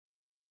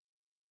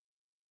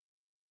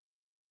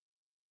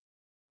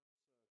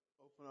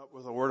Open up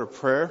with a word of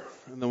prayer,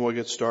 and then we'll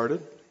get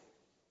started.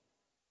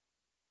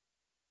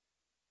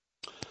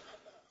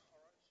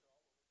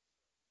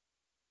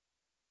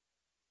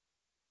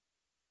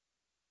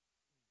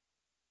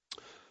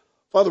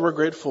 Father, we're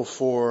grateful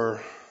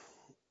for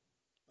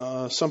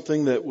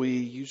something that we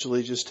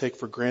usually just take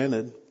for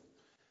granted,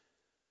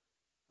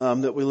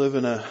 that we live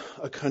in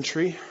a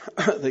country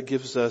that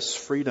gives us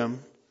freedom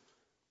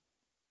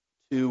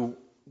to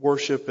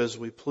worship as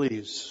we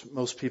please.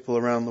 Most people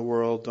around the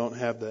world don't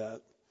have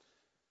that.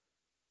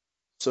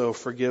 So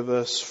forgive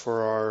us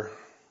for our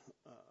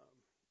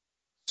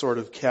sort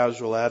of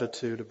casual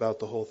attitude about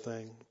the whole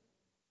thing.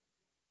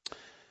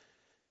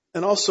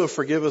 And also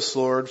forgive us,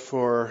 Lord,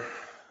 for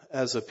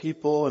as a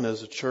people and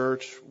as a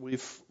church,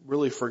 we've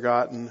really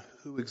forgotten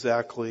who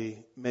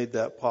exactly made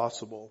that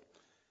possible.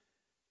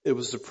 It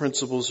was the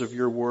principles of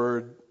your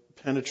word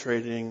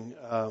penetrating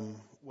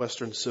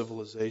Western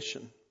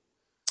civilization.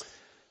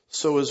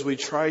 So as we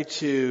try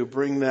to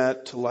bring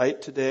that to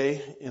light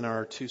today in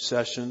our two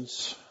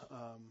sessions,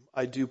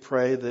 I do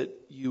pray that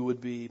you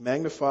would be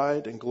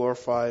magnified and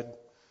glorified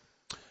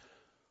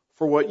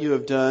for what you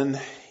have done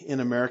in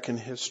American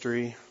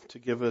history to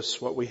give us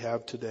what we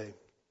have today.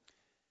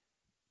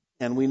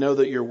 And we know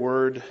that your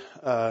word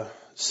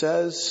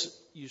says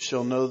you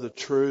shall know the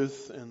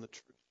truth and the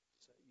truth will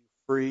set you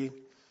free.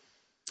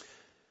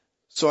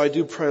 So I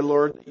do pray,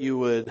 Lord, that you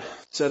would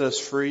set us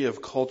free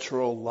of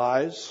cultural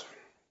lies.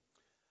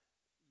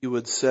 You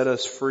would set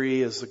us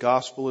free as the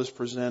gospel is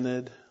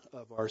presented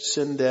of our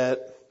sin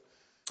debt,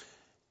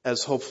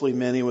 as hopefully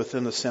many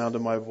within the sound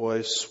of my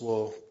voice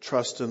will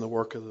trust in the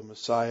work of the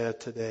Messiah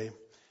today,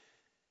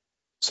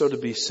 so to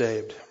be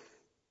saved.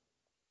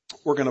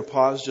 We're going to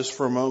pause just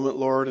for a moment,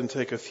 Lord, and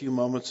take a few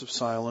moments of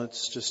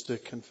silence just to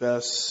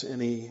confess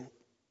any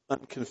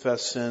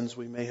unconfessed sins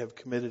we may have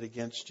committed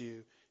against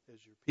you as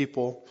your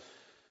people,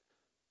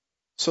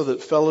 so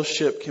that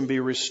fellowship can be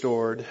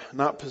restored,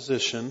 not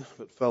position,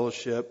 but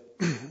fellowship,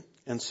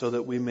 and so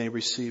that we may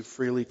receive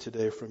freely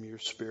today from your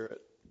Spirit.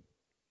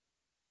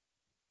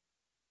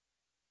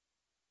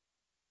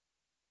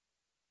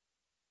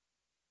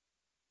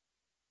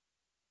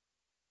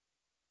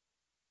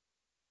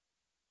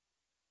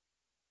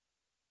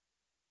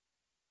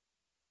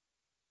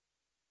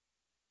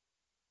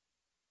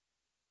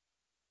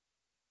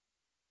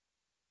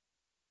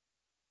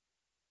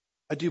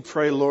 I do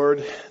pray,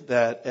 Lord,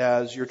 that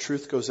as your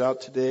truth goes out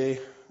today,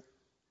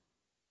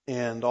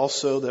 and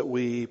also that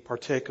we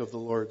partake of the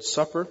Lord's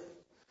Supper,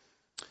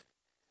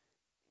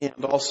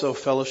 and also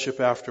fellowship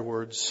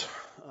afterwards,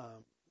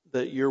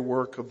 that your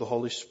work of the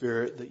Holy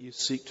Spirit that you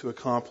seek to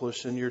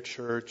accomplish in your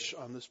church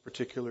on this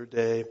particular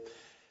day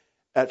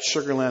at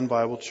Sugarland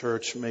Bible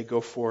Church may go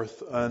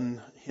forth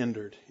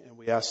unhindered. And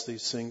we ask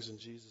these things in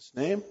Jesus'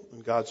 name.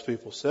 And God's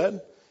people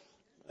said,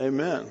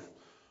 amen.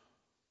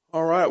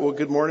 All right. Well,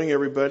 good morning,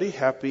 everybody.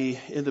 Happy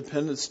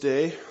Independence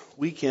Day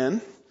weekend.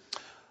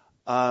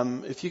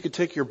 If you could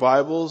take your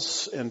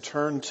Bibles and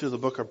turn to the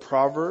book of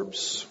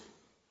Proverbs,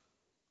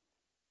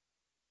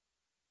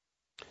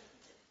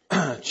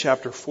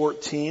 chapter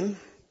 14.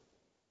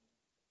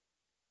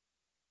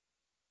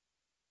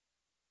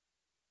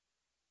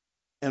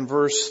 And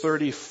verse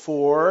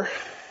 34.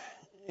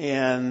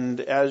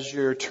 And as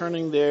you're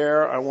turning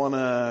there, I want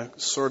to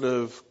sort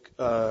of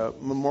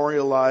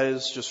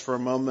memorialize just for a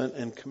moment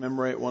and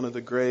commemorate one of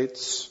the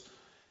greats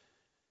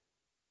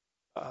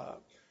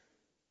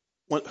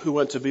who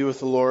went to be with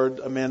the Lord,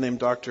 a man named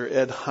Dr.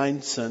 Ed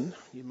Hindson.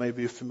 You may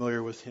be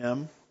familiar with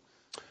him.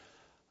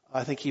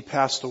 I think he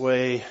passed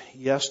away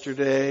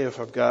yesterday, if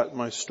I've got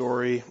my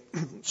story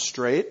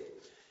straight.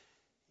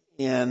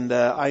 And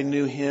I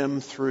knew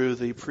him through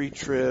the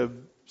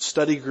pre-trib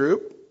study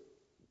group.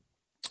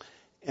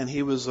 And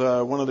he was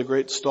one of the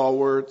great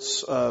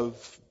stalwarts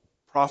of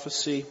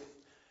prophecy.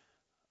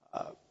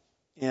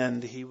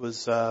 And he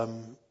was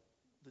the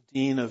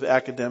dean of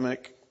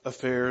academic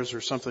affairs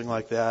or something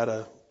like that,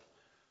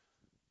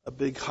 a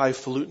big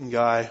highfalutin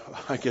guy,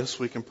 I guess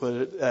we can put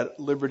it, at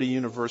Liberty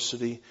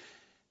University.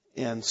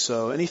 And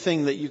so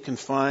anything that you can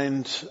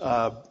find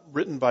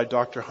written by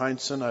Dr.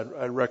 Hindson,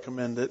 I'd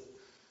recommend it.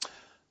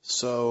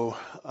 So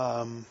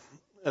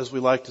as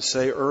we like to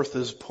say, earth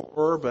is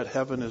poorer, but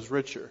heaven is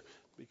richer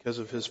because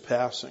of his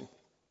passing.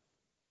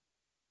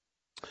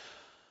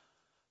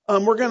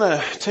 We're going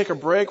to take a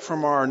break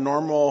from our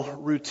normal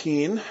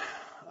routine,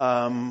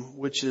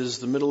 which is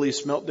the Middle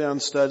East Meltdown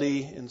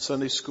study in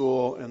Sunday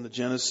school and the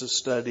Genesis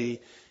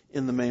study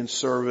in the main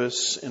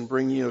service, and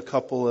bring you a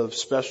couple of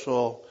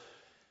special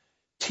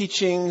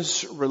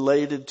teachings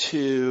related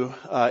to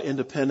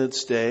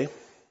Independence Day.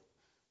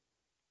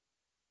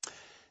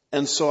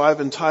 And so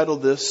I've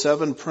entitled this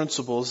 7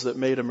 Principles That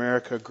Made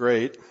America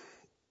Great.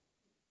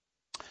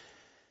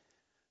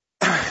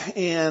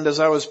 And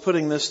as I was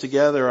putting this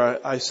together,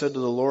 I said to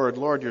the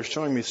Lord, you're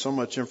showing me so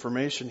much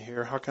information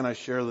here. How can I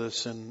share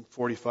this in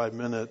 45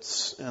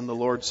 minutes? And the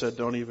Lord said,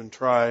 don't even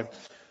try.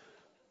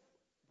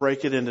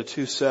 Break it into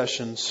 2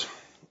 sessions.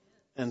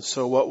 And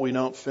so what we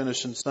don't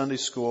finish in Sunday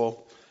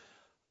school,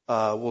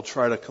 we'll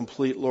try to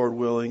complete, Lord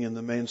willing, in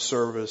the main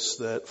service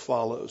that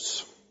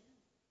follows.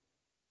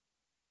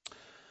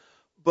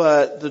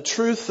 But the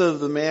truth of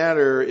the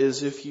matter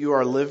is, if you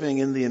are living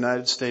in the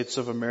United States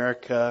of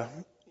America,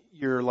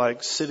 you're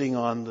like sitting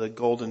on the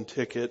golden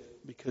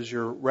ticket because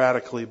you're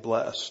radically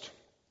blessed.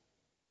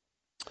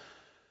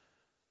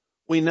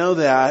 We know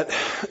that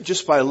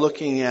just by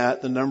looking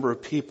at the number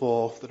of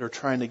people that are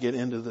trying to get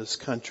into this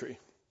country.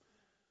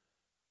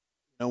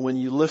 You know, when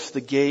you lift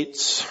the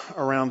gates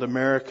around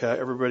America,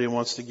 everybody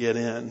wants to get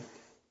in.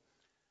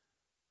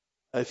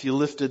 If you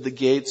lifted the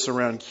gates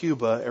around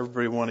Cuba,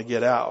 everybody want to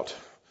get out.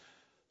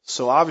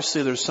 So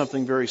obviously there's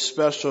something very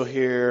special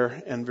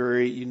here and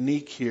very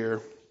unique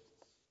here.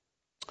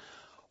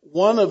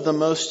 One of the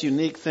most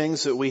unique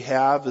things that we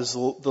have is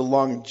the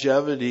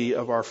longevity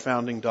of our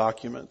founding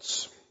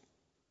documents.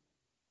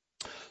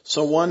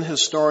 So one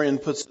historian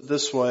puts it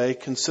this way: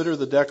 consider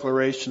the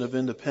Declaration of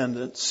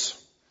Independence,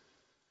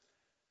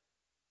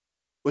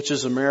 which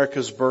is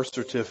America's birth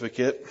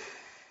certificate.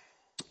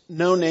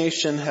 No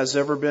nation has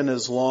ever been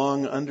as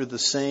long under the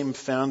same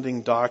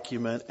founding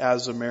document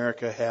as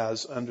America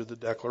has under the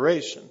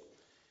Declaration.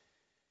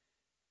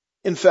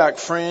 In fact,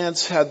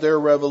 France had their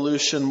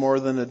revolution more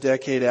than a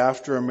decade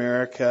after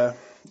America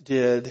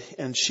did,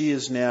 and she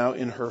is now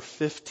in her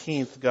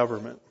 15th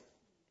government.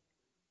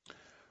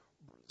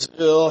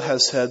 Brazil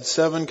has had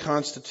 7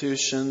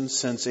 constitutions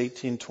since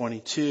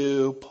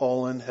 1822.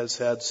 Poland has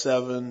had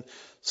 7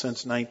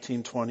 since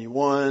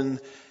 1921.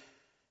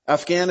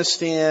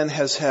 Afghanistan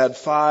has had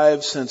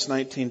 5 since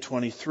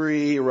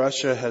 1923.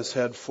 Russia has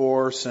had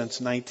 4 since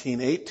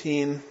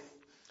 1918.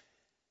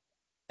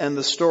 And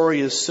the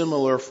story is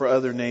similar for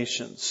other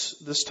nations.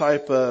 This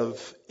type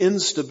of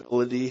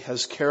instability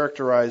has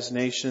characterized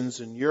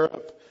nations in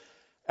Europe,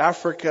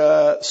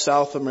 Africa,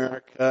 South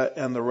America,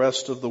 and the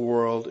rest of the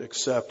world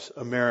except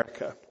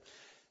America.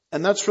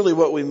 And that's really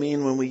what we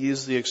mean when we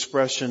use the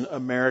expression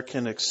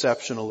American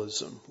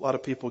exceptionalism. A lot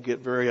of people get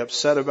very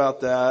upset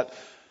about that.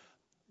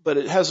 But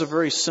it has a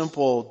very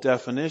simple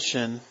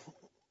definition.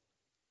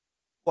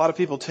 A lot of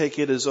people take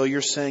it as, oh,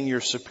 you're saying you're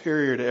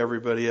superior to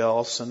everybody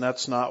else, and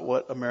that's not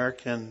what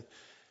American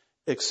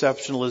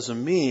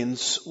exceptionalism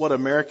means. What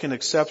American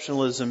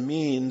exceptionalism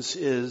means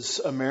is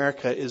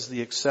America is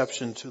the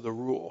exception to the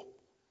rule.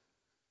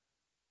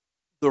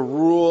 The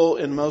rule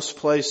in most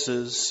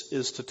places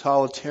is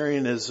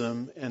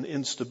totalitarianism and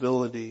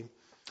instability.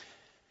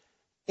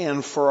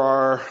 And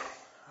for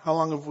how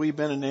long have we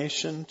been a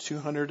nation?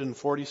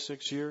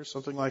 246 years,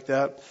 something like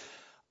that.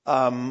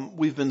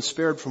 We've been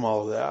spared from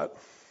all of that.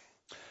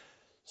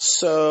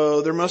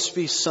 So there must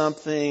be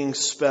something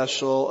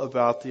special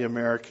about the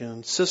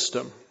American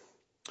system.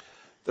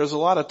 There's a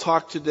lot of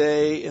talk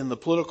today in the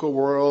political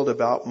world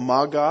about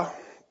MAGA,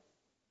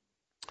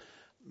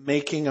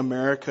 making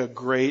America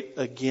great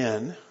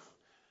again,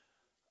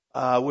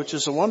 which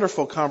is a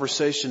wonderful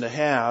conversation to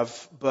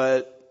have,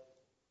 but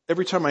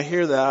every time I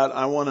hear that,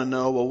 I want to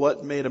know, well,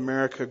 what made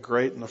America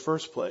great in the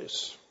first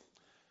place?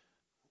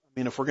 I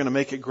mean, if we're going to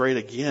make it great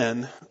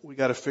again, we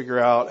got to figure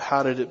out,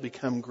 how did it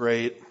become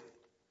great?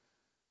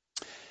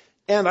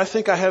 And I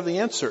think I have the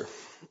answer.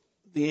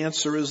 The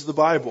answer is the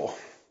Bible.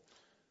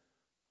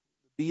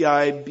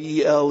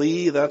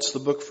 Bible, that's the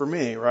book for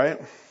me,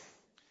 right?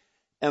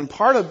 And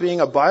part of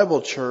being a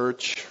Bible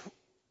church,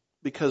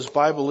 because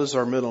Bible is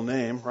our middle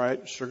name,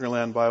 right? Sugar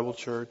Land Bible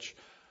Church.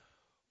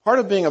 Part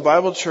of being a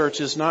Bible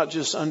church is not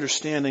just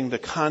understanding the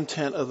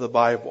content of the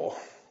Bible.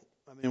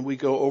 I mean, we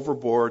go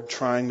overboard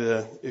trying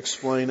to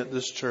explain at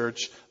this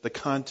church the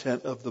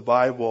content of the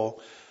Bible,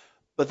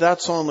 but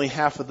that's only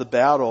half of the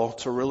battle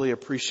to really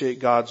appreciate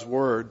God's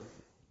Word.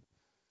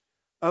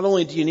 Not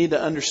only do you need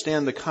to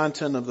understand the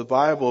content of the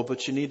Bible,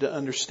 but you need to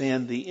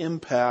understand the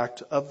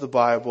impact of the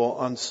Bible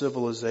on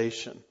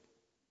civilization.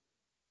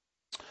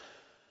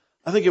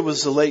 I think it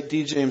was the late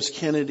D. James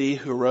Kennedy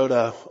who wrote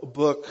a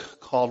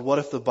book called What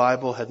If the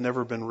Bible Had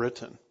Never Been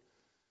Written?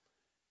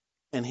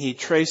 And he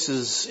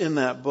traces in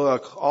that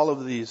book all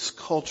of these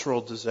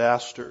cultural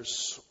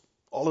disasters,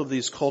 all of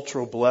these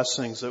cultural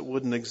blessings that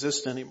wouldn't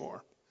exist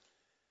anymore.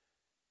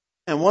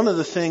 And one of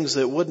the things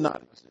that would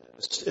not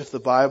exist if the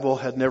Bible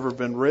had never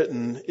been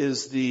written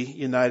is the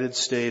United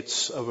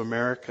States of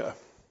America.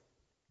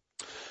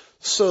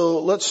 So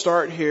let's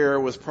start here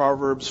with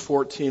Proverbs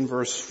 14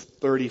 verse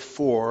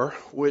 34,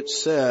 which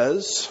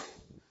says,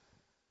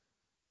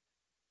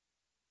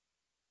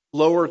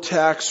 lower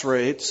tax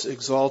rates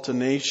exalt a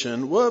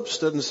nation. Whoops,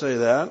 doesn't say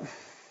that. It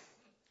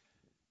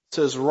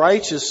says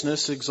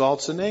righteousness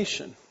exalts a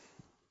nation,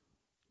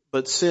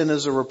 but sin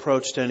is a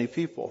reproach to any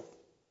people.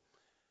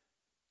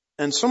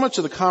 And so much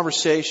of the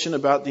conversation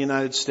about the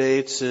United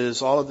States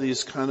is all of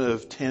these kind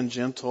of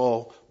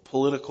tangential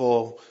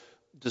political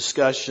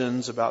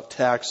discussions about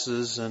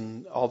taxes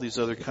and all these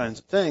other kinds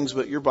of things,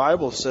 but your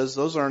Bible says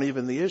those aren't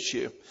even the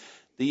issue.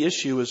 The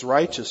issue is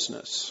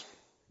righteousness.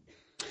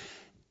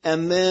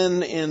 And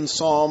then in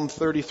Psalm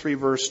 33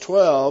 verse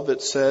 12,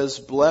 it says,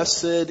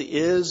 blessed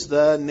is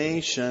the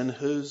nation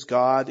whose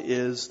God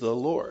is the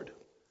Lord.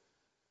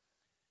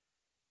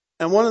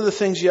 And one of the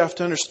things you have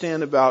to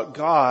understand about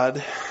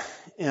God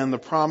and the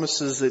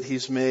promises that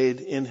He's made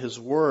in His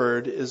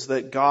Word is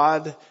that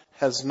God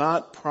has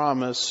not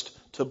promised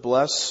to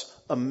bless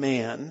a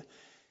man.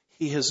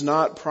 He has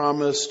not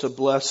promised to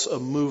bless a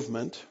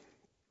movement.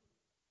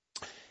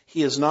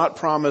 He has not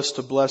promised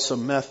to bless a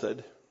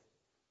method.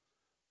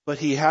 But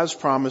He has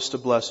promised to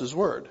bless His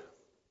Word.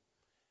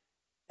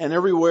 And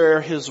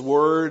everywhere His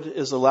Word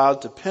is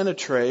allowed to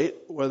penetrate,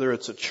 whether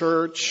it's a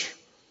church,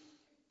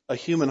 a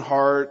human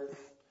heart,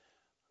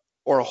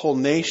 or a whole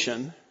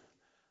nation,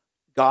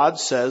 God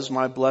says,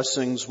 my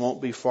blessings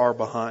won't be far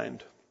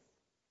behind.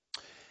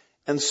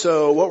 And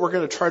so what we're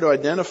going to try to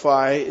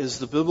identify is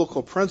the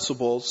biblical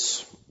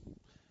principles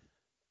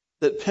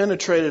that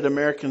penetrated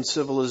American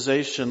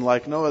civilization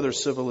like no other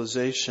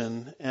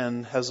civilization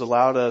and has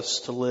allowed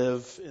us to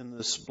live in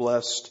this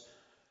blessed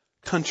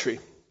country.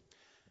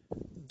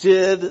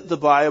 Did the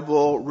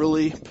Bible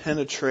really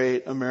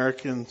penetrate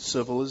American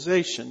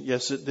civilization?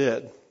 Yes, it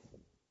did.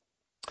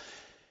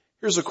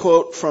 Here's a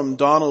quote from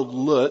Donald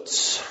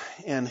Lutz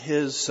and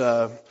his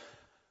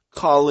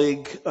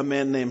colleague, a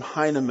man named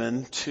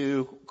Heinemann,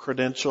 two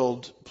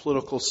credentialed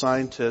political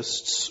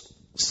scientists,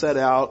 set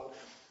out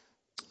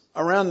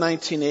around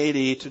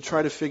 1980 to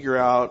try to figure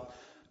out,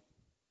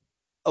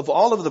 of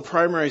all of the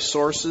primary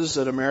sources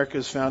that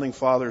America's founding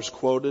fathers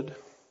quoted,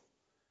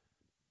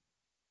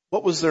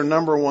 what was their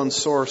number one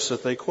source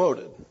that they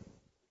quoted?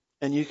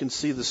 And you can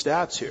see the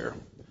stats here.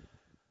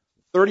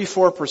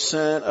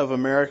 34% of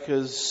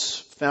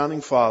America's founding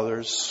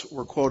fathers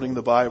were quoting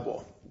the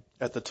Bible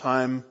at the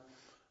time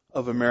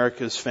of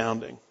America's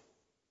founding.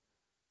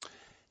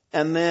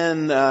 And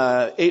then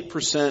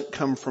 8%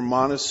 come from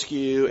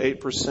Montesquieu,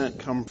 8%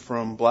 come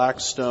from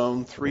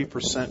Blackstone,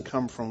 3%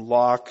 come from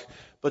Locke.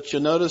 But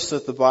you'll notice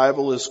that the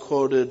Bible is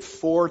quoted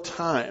 4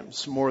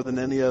 times more than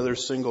any other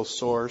single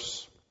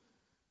source.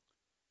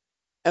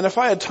 And if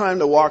I had time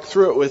to walk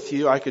through it with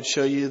you, I could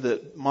show you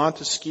that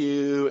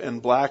Montesquieu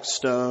and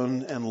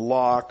Blackstone and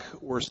Locke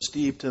were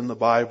steeped in the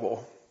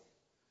Bible.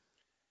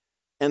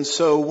 And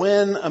so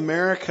when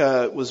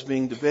America was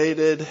being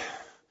debated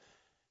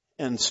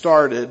and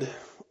started,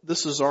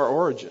 this is our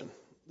origin.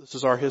 This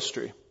is our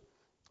history.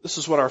 This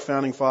is what our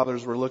founding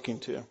fathers were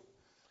looking to.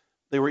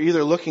 They were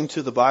either looking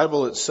to the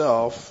Bible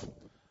itself,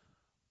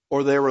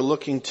 or they were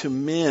looking to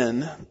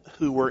men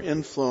who were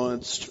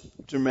influenced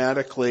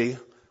dramatically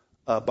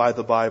by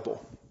the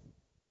Bible.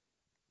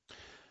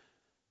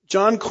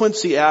 John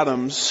Quincy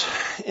Adams,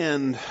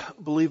 and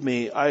believe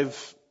me,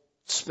 I've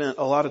spent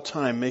a lot of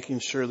time making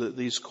sure that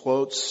these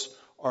quotes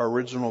are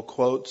original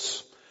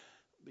quotes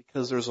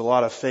because there's a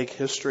lot of fake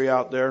history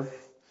out there.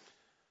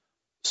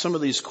 Some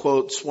of these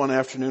quotes, one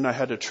afternoon I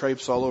had to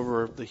traipse all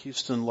over the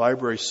Houston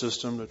library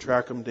system to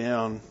track them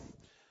down.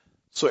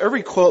 So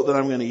every quote that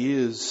I'm going to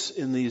use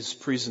in these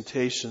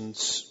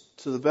presentations,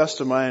 to the best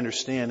of my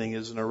understanding,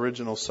 is an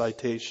original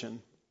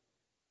citation.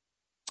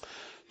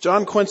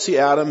 John Quincy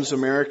Adams,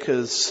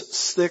 America's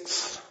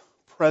 6th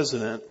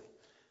president,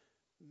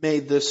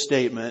 made this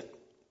statement.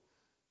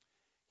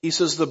 He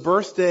says, the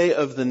birthday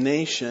of the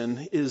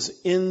nation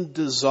is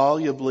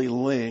indissolubly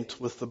linked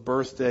with the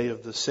birthday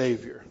of the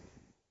Savior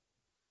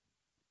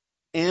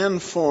and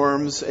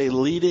forms a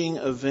leading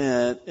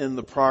event in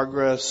the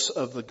progress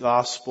of the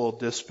gospel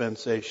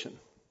dispensation.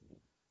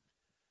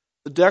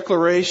 The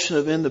Declaration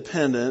of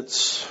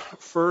Independence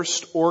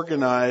first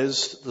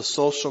organized the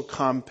social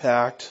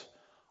compact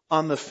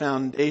on the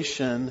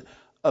foundation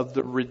of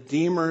the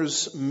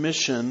Redeemer's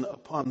mission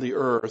upon the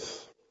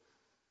earth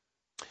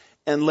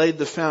and laid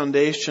the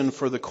foundation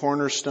for the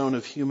cornerstone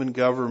of human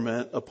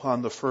government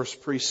upon the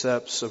first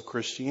precepts of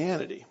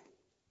Christianity.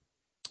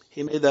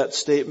 He made that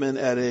statement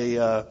at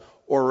a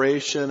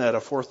oration at a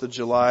 4th of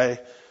July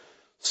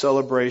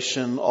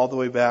celebration all the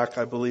way back,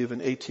 I believe, in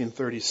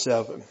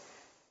 1837.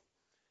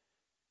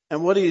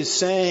 And what he's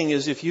saying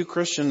is if you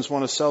Christians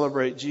want to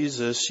celebrate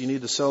Jesus, you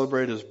need to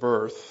celebrate His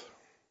birth.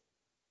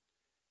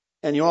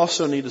 And you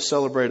also need to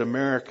celebrate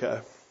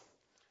America,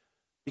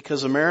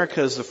 because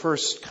America is the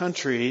first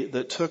country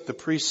that took the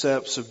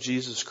precepts of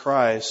Jesus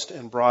Christ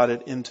and brought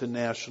it into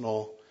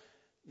national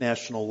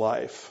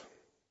life.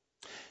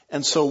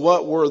 And so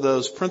what were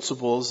those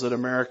principles that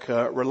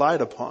America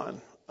relied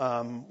upon?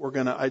 We're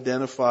going to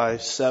identify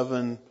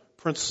 7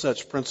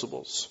 such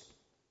principles.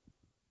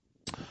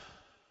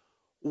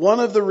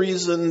 One of the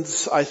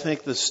reasons I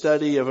think the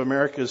study of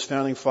America's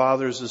founding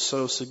fathers is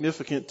so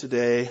significant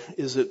today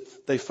is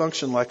that they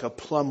function like a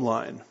plumb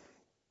line.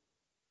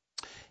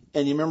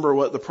 And you remember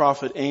what the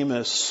prophet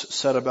Amos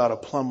said about a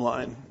plumb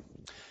line.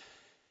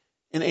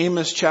 In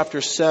Amos chapter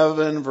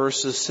 7,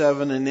 verses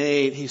 7 and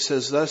 8, he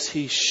says, thus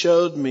he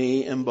showed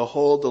me, and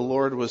behold, the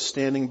Lord was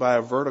standing by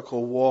a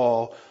vertical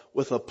wall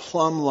with a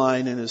plumb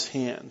line in His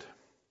hand.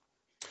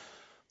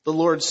 The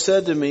Lord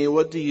said to me,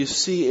 what do you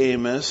see,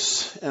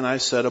 Amos? And I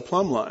said, a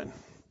plumb line.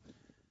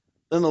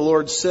 Then the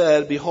Lord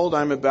said, behold,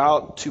 I'm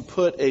about to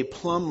put a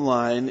plumb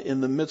line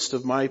in the midst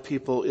of my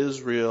people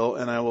Israel,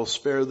 and I will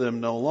spare them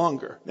no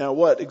longer. Now,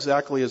 what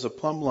exactly is a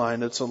plumb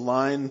line? It's a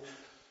line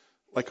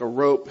like a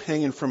rope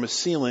hanging from a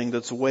ceiling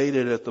that's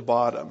weighted at the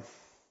bottom.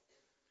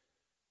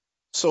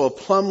 So a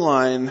plumb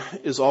line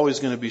is always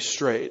going to be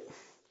straight.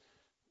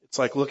 It's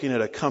like looking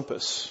at a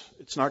compass.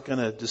 It's not going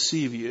to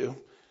deceive you.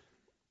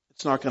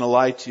 It's not going to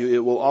lie to you.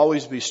 It will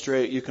always be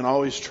straight. You can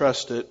always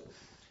trust it.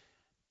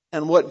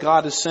 And what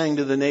God is saying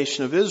to the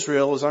nation of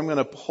Israel is, I'm going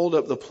to hold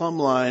up the plumb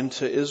line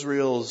to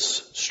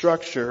Israel's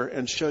structure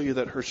and show you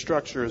that her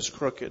structure is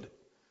crooked.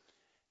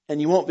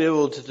 And you won't be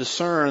able to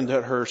discern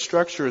that her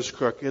structure is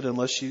crooked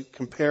unless you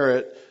compare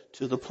it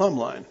to the plumb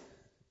line.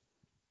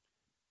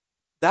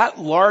 That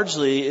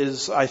largely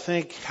is, I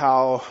think,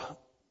 how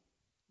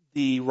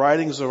the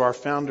writings of our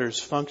founders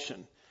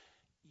function.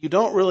 You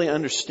don't really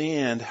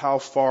understand how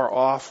far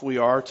off we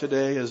are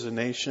today as a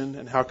nation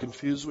and how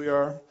confused we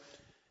are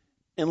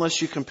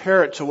unless you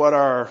compare it to what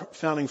our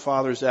founding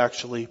fathers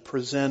actually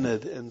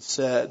presented and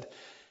said.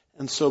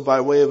 And so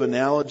by way of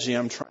analogy,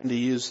 I'm trying to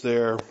use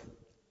their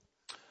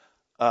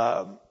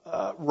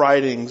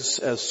writings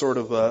as sort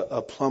of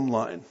a plumb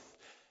line.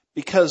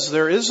 Because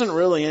there isn't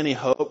really any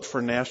hope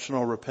for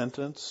national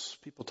repentance.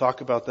 People talk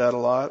about that a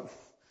lot.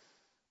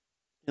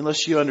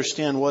 Unless you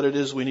understand what it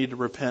is we need to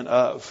repent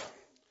of.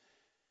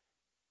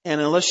 And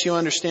unless you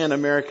understand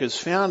America's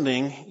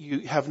founding, you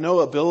have no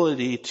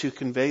ability to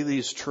convey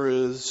these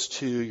truths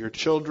to your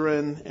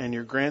children and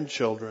your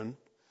grandchildren.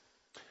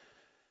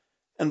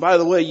 And by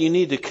the way, you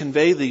need to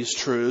convey these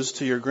truths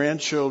to your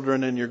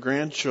grandchildren and your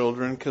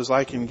grandchildren, because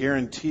I can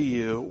guarantee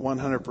you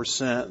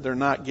 100% they're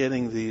not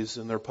getting these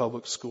in their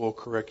public school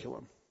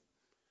curriculum.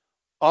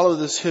 All of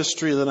this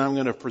history that I'm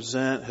going to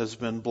present has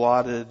been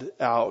blotted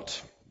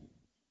out.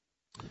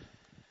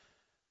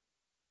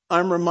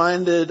 I'm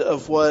reminded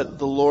of what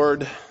the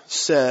Lord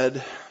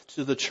said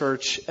to the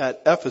church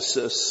at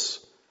Ephesus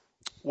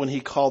when he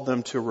called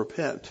them to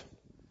repent.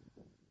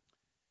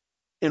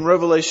 In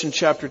Revelation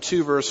chapter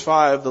 2 verse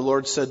 5, the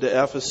Lord said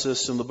to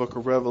Ephesus in the book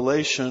of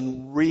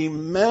Revelation,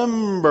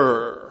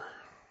 remember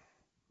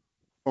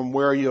from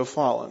where you have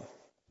fallen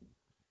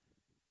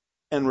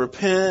and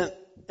repent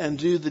and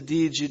do the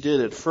deeds you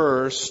did at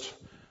first,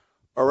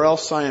 or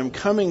else I am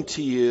coming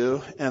to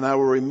you and I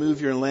will remove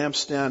your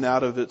lampstand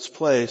out of its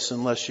place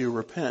unless you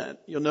repent.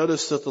 You'll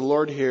notice that the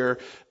Lord here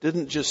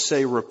didn't just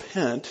say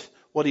repent.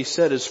 What he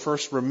said is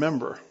first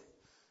remember.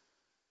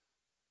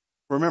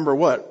 Remember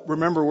what?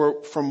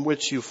 Remember from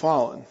which you've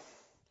fallen.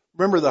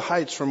 Remember the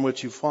heights from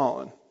which you've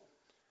fallen.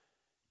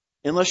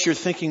 Unless you're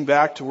thinking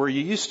back to where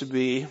you used to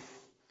be,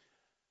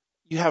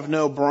 you have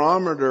no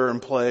barometer in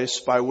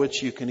place by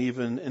which you can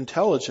even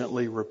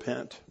intelligently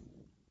repent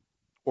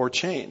or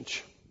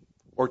change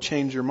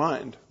your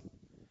mind.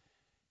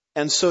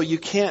 And so you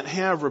can't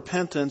have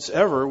repentance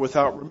ever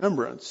without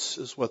remembrance,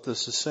 is what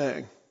this is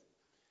saying.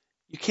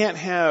 You can't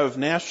have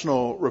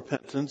national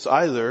repentance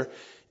either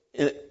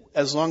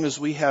as long as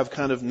we have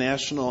kind of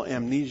national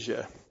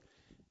amnesia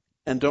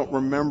and don't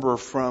remember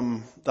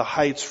from the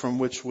heights from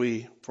which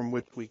we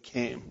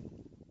came.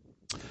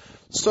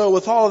 So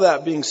with all of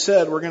that being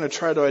said, we're going to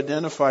try to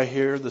identify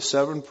here the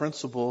 7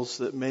 principles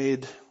that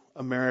made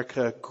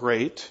America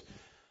great.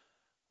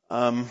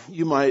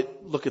 You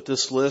might look at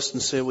this list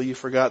and say, well, you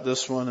forgot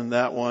this one and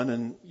that one,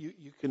 and you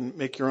can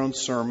make your own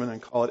sermon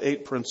and call it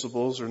 8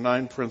 principles or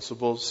 9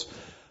 principles.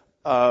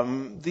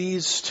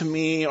 These to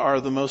me are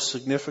the most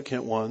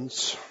significant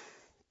ones.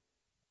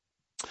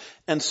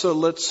 And so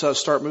let's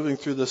start moving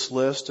through this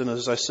list. And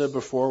as I said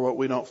before, what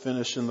we don't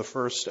finish in the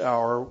first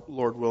hour,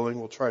 Lord willing,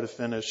 we'll try to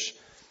finish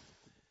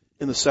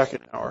in the second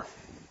hour.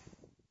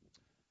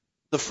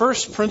 The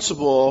first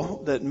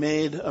principle that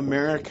made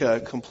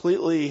America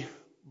completely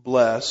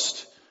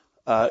blessed,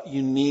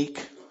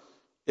 unique,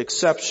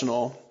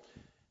 exceptional,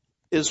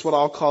 is what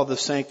I'll call the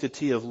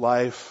sanctity of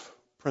life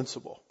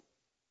principle.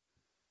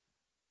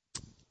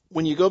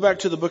 When you go back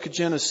to the book of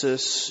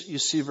Genesis, you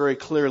see very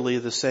clearly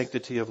the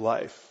sanctity of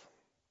life.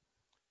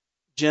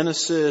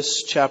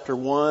 Genesis chapter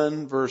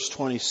 1 verse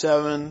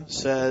 27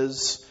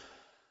 says,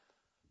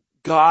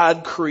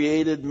 God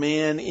created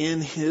man in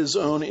his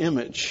own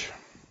image.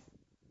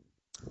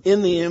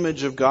 In the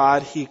image of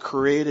God, he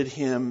created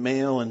him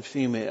male and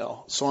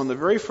female. So on the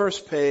very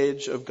first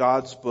page of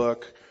God's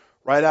book,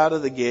 right out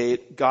of the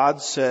gate,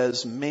 God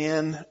says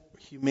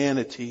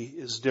humanity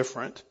is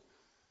different.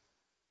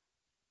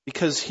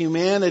 Because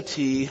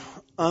humanity,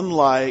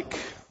 unlike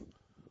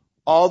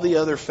all the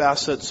other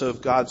facets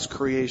of God's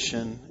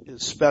creation,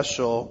 is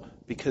special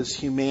because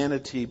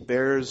humanity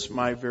bears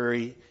my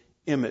very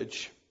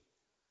image.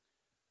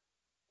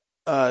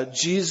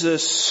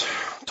 Jesus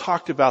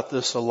talked about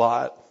this a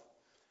lot.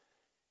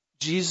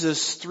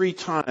 Jesus 3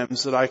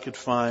 times that I could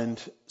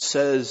find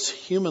says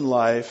human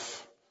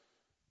life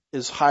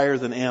is higher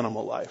than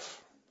animal life.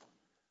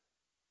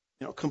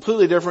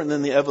 Completely different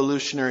than the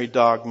evolutionary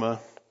dogma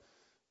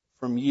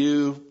from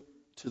you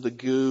to the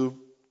goo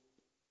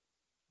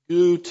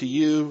to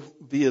you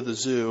via the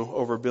zoo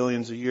over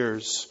billions of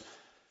years.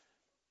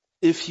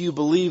 If you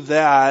believe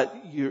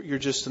that, you're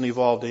just an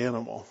evolved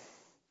animal.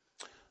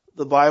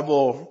 The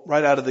Bible,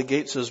 right out of the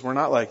gate, says we're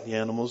not like the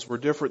animals. We're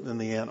different than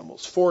the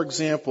animals. For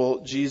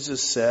example,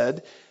 Jesus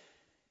said,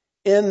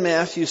 In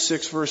Matthew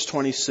 6 verse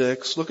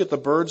 26, look at the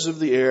birds of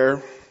the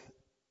air.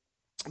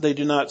 They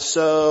do not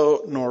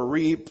sow, nor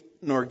reap,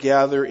 nor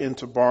gather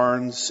into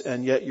barns,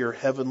 and yet your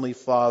heavenly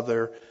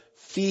Father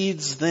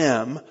feeds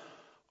them.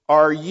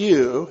 Are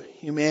you,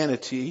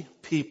 humanity,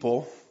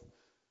 people,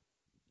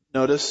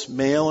 notice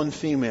male and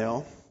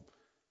female,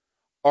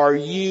 are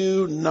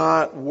you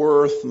not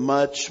worth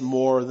much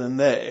more than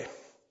they?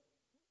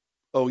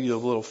 Oh, you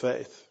have little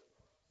faith.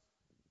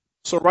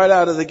 So right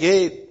out of the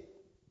gate,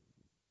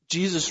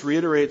 Jesus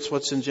reiterates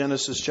what's in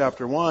Genesis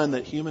chapter 1,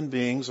 that human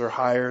beings are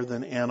higher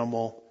than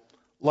animal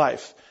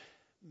life.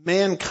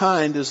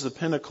 Mankind is the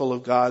pinnacle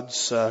of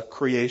God's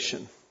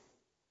creation.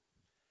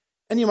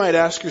 And you might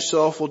ask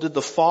yourself, well, did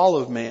the fall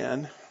of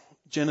man,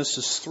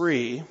 Genesis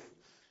 3,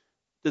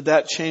 did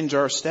that change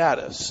our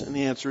status? And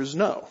the answer is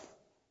no.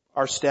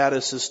 Our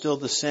status is still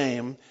the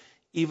same,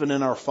 even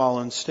in our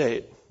fallen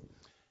state.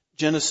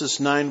 Genesis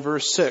 9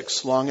 verse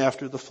 6, long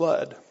after the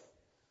flood.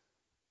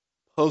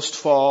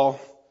 Post-fall,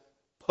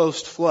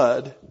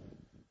 post-flood,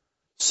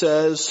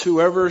 says,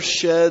 whoever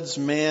sheds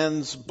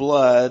man's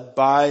blood,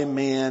 by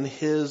man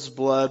his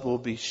blood will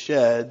be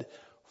shed,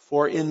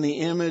 for in the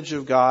image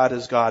of God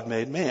is God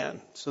made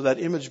man. So that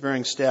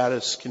image-bearing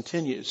status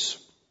continues.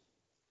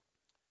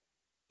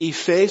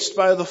 Effaced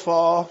by the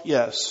fall?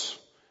 Yes.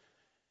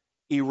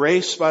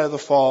 Erased by the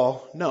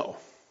fall? No.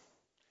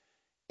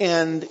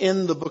 And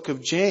in the book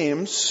of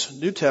James,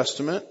 New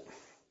Testament,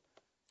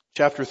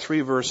 chapter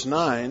 3 verse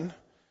 9,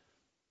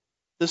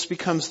 this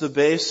becomes the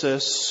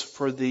basis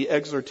for the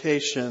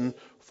exhortation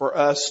for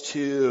us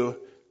to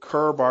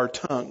curb our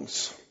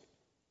tongues.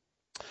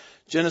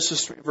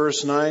 Genesis 3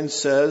 verse 9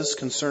 says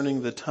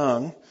concerning the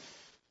tongue,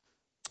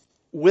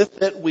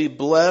 with it we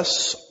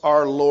bless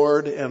our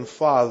Lord and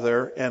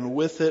Father, and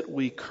with it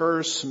we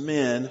curse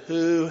men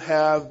who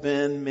have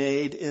been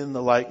made in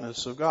the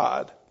likeness of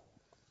God.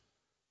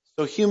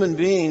 So human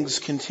beings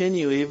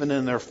continue even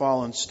in their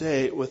fallen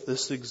state with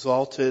this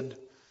exalted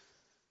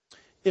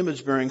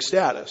image-bearing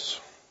status.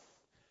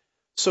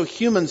 So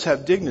humans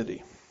have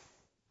dignity.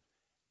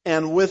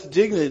 And with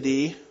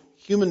dignity,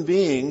 human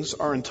beings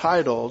are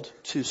entitled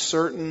to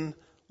certain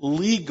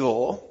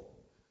legal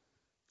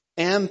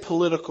and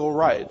political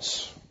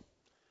rights.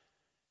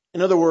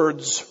 In other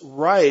words,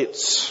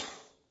 rights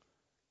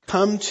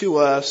come to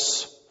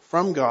us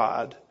from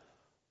God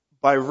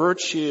by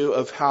virtue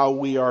of how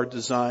we are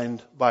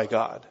designed by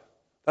God.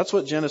 That's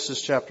what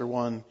Genesis chapter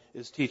 1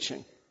 is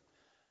teaching.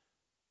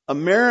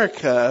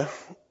 America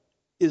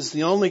is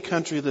the only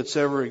country that's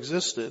ever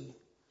existed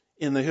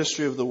in the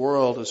history of the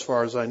world, as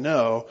far as I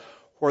know,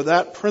 where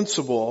that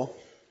principle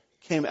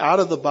came out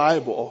of the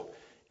Bible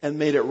and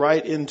made it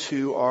right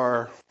into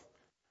our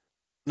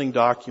founding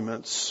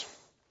documents,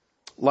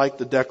 like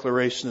the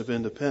Declaration of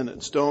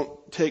Independence. Don't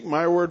take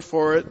my word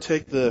for it.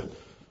 Take the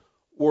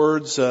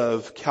words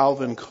of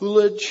Calvin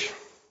Coolidge,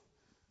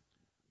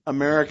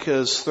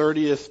 America's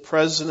 30th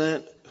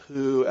president,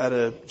 who at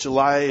a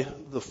July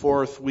the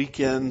 4th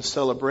weekend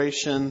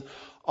celebration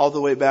all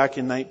the way back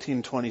in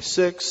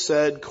 1926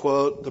 said,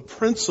 quote, the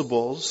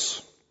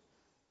principles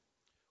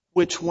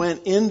which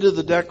went into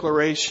the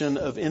Declaration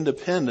of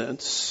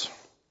Independence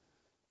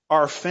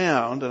are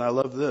found, and I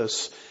love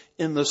this,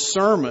 in the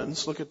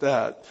sermons, look at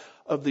that,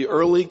 of the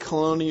early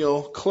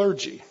colonial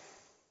clergy.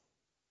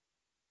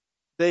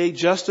 They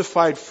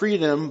justified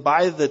freedom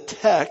by the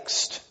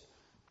text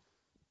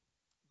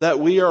that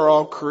we are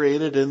all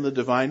created in the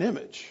divine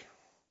image.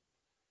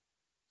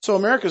 So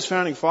America's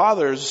founding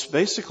fathers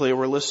basically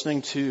were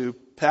listening to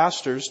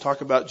pastors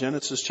talk about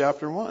Genesis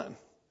chapter 1.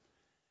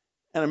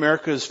 And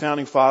America's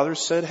founding fathers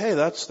said, hey,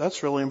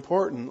 that's really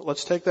important.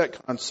 Let's take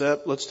that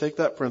concept, let's take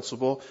that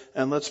principle,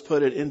 and let's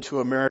put it into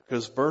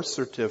America's birth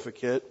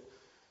certificate,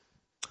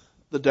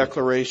 the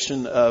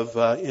Declaration of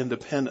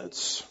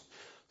Independence.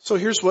 So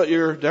here's what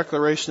your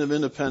Declaration of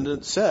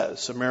Independence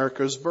says,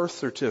 America's birth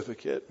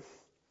certificate.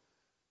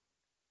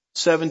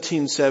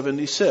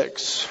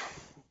 1776.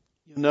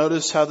 You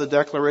notice how the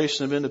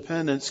Declaration of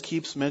Independence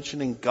keeps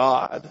mentioning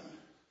God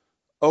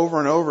over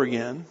and over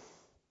again.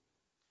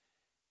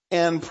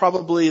 And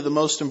probably the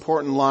most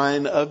important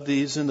line of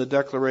these in the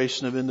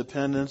Declaration of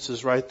Independence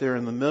is right there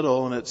in the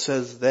middle, and it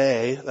says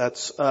they,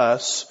 that's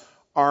us,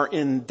 are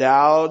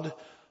endowed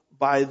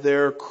by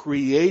their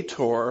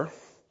Creator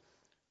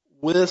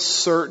with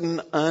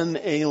certain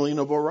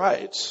unalienable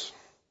rights.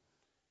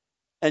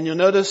 And you'll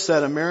notice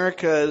that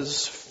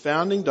America's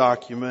founding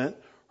document,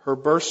 her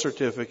birth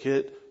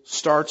certificate,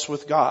 starts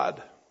with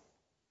God.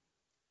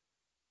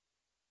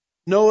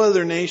 No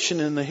other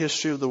nation in the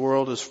history of the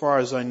world, as far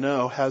as I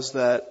know, has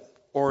that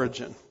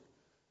origin.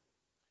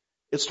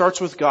 It starts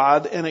with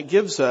God, and it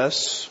gives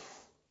us,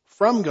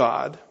 from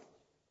God,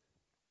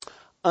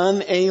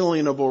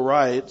 unalienable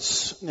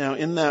rights. Now,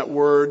 in that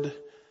word,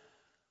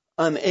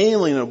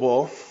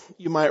 unalienable,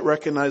 you might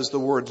recognize the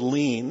word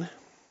lien.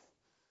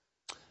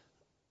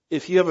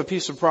 If you have a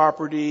piece of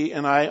property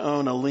and I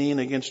own a lien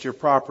against your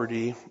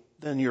property,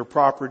 then your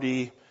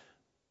property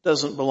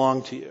doesn't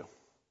belong to you.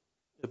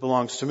 It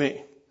belongs to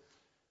me.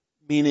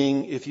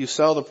 meaning if you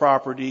sell the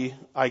property,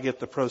 I get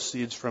the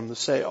proceeds from the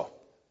sale.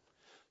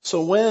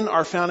 So when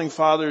our founding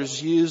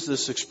fathers used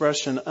this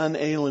expression,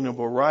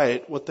 unalienable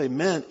right, what they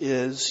meant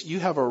is you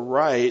have a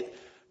right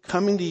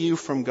coming to you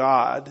from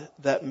God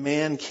that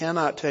man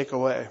cannot take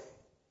away.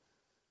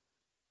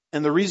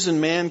 And the reason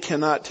man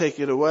cannot take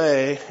it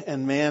away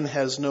and man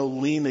has no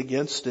lien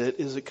against it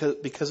is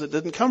because it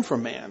didn't come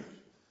from man.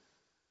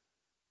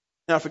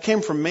 Now, if it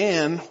came from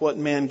man, what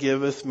man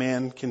giveth,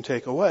 man can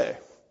take away.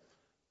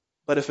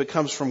 But if it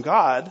comes from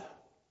God,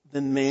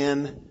 then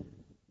man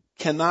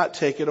cannot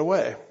take it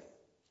away.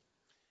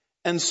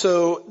 And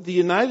so the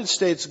United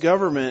States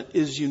government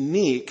is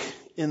unique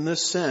in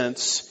this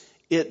sense.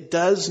 It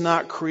does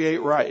not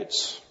create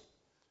rights.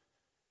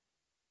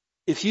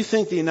 If you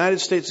think the United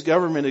States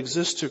government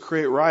exists to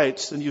create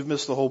rights, then you've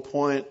missed the whole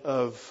point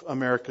of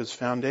America's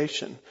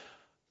foundation.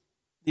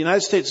 The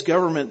United States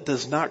government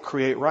does not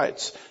create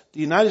rights. The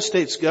United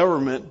States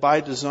government, by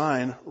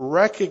design,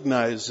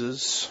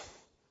 recognizes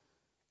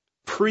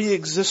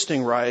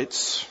pre-existing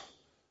rights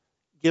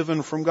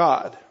given from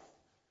God,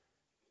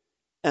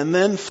 and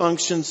then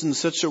functions in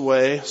such a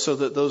way so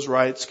that those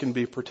rights can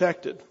be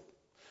protected.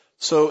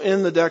 So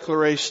in the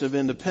Declaration of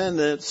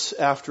Independence,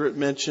 after it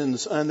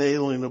mentions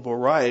unalienable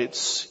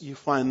rights, you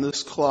find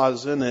this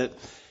clause in it.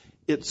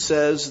 It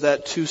says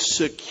that to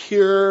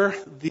secure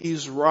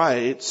these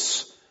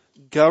rights,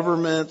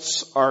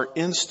 governments are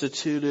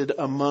instituted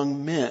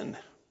among men,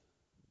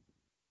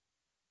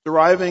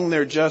 deriving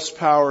their just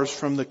powers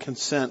from the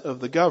consent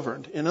of the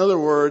governed. In other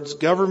words,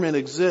 government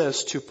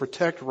exists to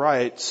protect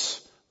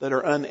rights that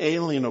are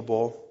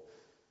unalienable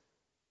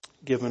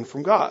given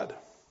from God.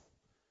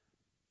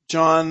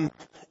 John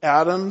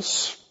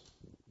Adams,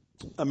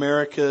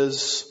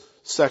 America's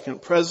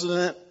second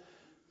president,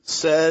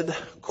 said,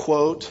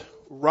 quote,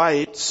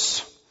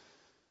 rights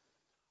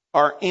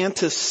are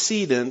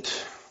antecedent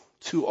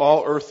to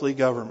all earthly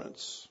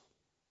governments.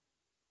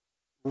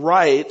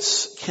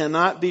 Rights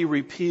cannot be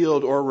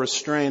repealed or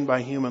restrained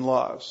by human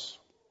laws.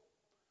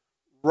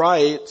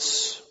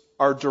 Rights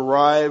are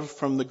derived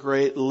from the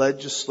great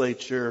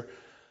legislature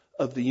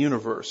of the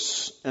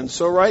universe. And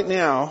so right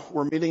now,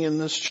 we're meeting in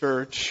this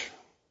church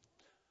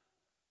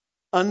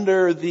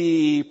under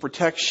the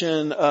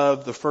protection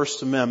of the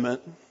First Amendment,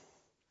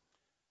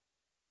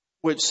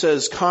 which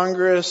says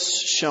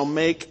Congress shall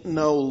make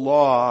no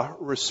law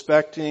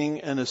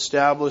respecting an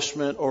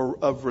establishment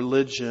of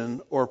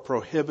religion or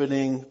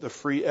prohibiting the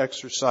free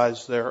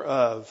exercise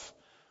thereof.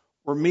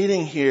 We're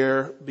meeting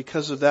here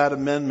because of that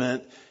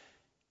amendment.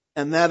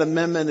 And that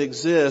amendment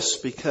exists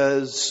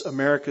because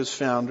America's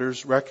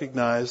founders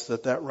recognized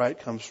that that right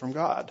comes from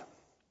God.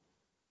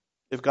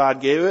 If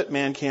God gave it,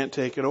 man can't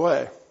take it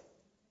away.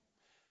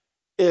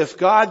 If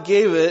God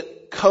gave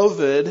it,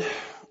 COVID,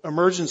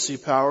 emergency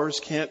powers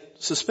can't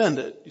suspend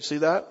it. You see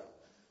that?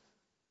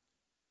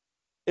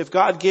 If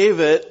God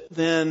gave it,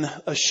 then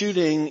a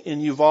shooting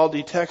in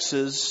Uvalde,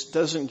 Texas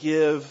doesn't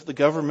give the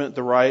government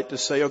the right to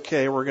say,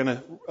 okay, we're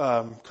going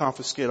to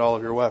confiscate all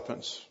of your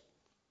weapons.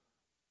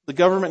 The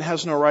government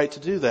has no right to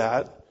do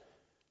that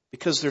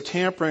because they're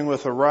tampering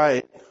with a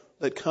right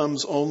that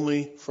comes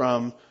only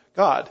from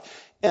God.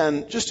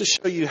 And just to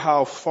show you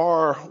how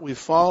far we've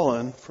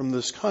fallen from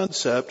this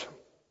concept,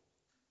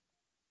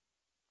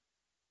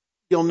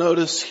 you'll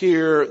notice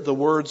here the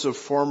words of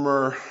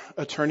former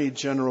Attorney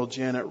General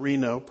Janet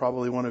Reno,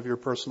 probably one of your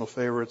personal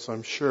favorites,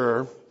 I'm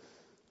sure.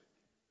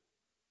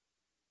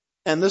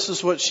 And this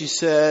is what she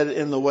said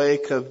in the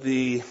wake of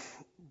the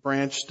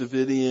Branch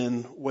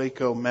Davidian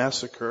Waco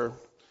massacre.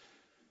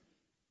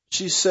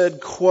 She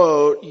said,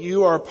 quote,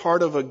 you are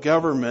part of a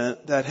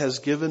government that has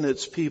given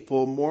its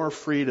people more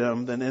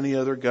freedom than any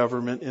other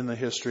government in the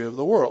history of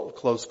the world,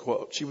 close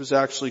quote. She was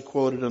actually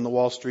quoted in the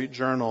Wall Street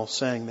Journal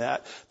saying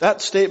that.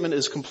 That statement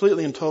is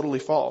completely and totally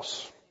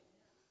false.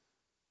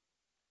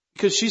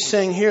 Because she's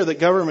saying here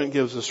that government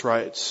gives us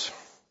rights.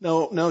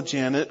 No,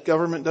 Janet,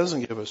 government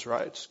doesn't give us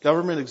rights.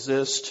 Government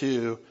exists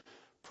to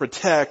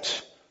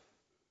protect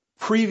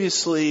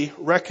previously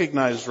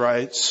recognized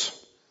rights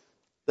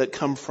that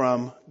come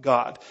from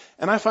God.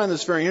 And I find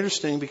this very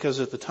interesting because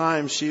at the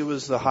time she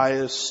was the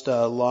highest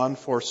law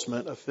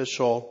enforcement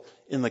official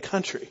in the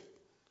country.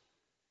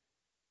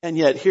 And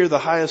yet here the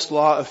highest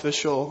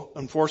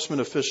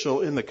enforcement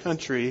official in the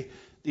country,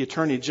 the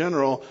Attorney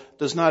General,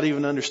 does not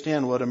even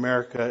understand what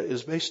America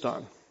is based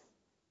on.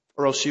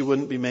 Or else she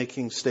wouldn't be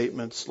making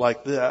statements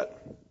like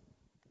that.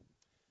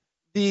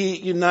 The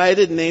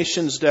United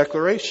Nations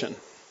Declaration,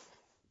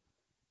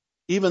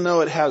 even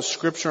though it has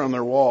scripture on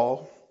their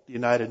wall, the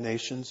United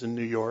Nations in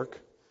New York,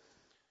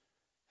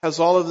 has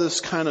all of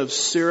this kind of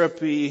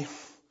syrupy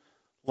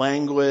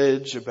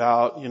language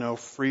about,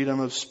 freedom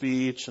of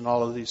speech and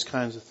all of these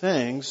kinds of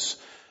things.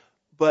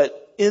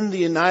 But in the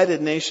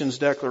United Nations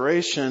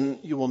Declaration,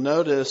 you will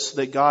notice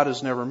that God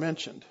is never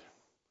mentioned.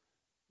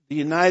 The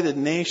United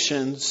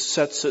Nations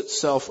sets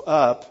itself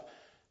up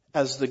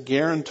as the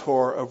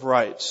guarantor of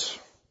rights.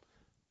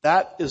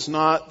 That is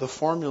not the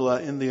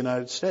formula in the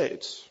United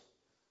States.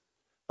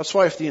 That's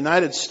why if the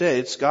United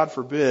States, God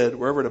forbid,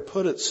 were ever to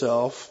put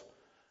itself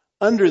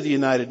under the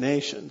United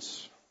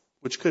Nations,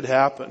 which could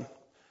happen,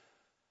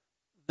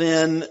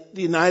 then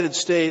the United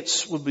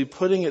States would be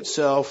putting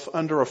itself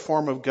under a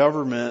form of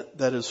government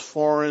that is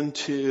foreign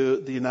to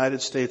the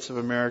United States of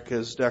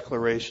America's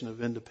Declaration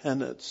of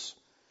Independence.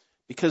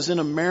 Because in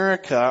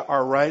America,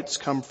 our rights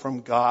come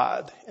from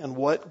God, and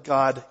what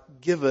God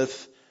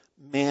giveth,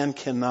 man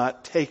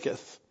cannot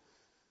taketh.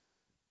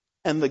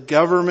 And the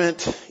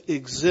government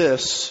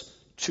exists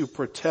to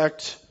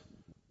protect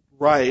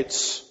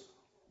rights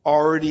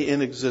already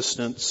in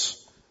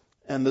existence,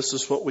 and this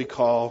is what we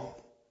call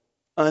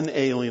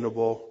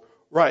unalienable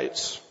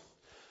rights.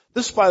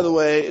 This, by the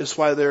way, is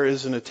why there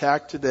is an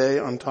attack today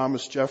on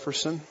Thomas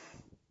Jefferson.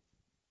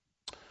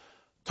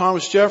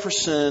 Thomas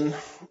Jefferson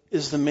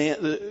is the man,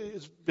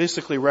 is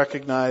basically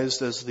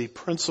recognized as the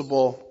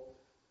principal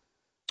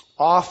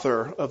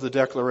author of the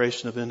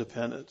Declaration of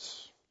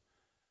Independence.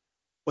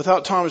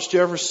 Without Thomas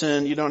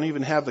Jefferson, you don't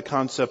even have the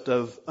concept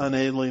of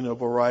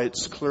unalienable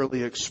rights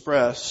clearly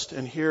expressed.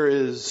 And here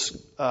is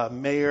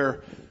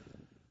Mayor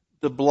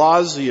de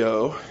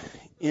Blasio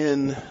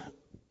in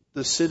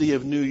the city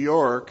of New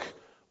York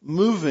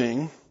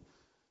moving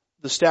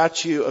the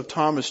statue of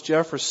Thomas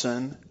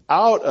Jefferson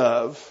out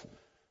of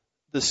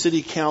the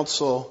city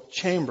council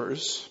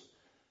chambers,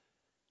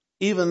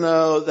 even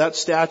though that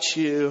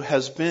statue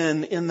has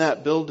been in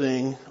that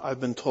building, I've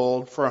been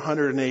told, for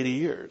 180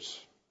 years.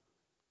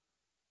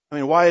 I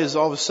mean, why is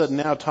all of a sudden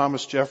now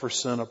Thomas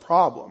Jefferson a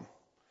problem?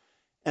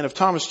 And if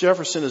Thomas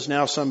Jefferson is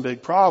now some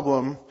big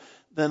problem,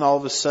 then all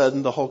of a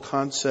sudden the whole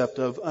concept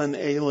of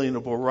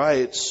unalienable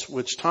rights,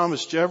 which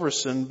Thomas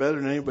Jefferson, better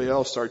than anybody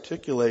else,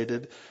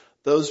 articulated,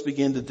 those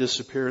begin to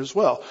disappear as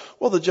well.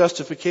 Well, the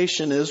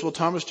justification is, well,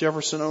 Thomas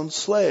Jefferson owned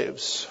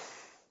slaves.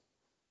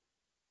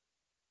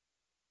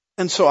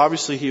 And so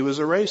obviously he was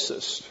a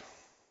racist.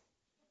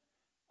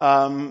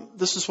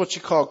 This is what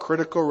you call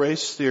critical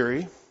race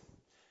theory.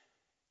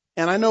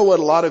 And I know what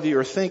a lot of you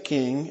are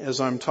thinking as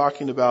I'm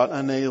talking about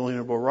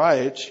unalienable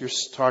rights.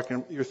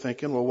 You're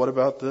thinking, well, what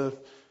about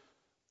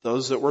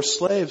those that were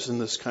slaves in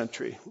this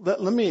country? Let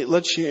me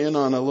let you in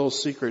on a little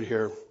secret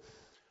here.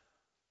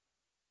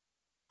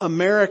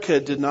 America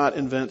did not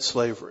invent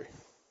slavery.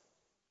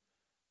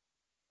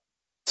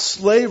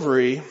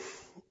 Slavery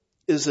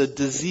is a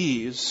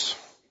disease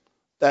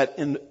that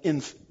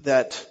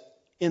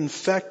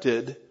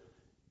infected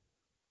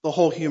the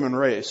whole human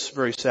race,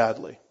 very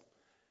sadly.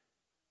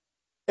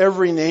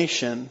 Every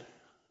nation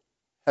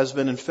has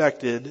been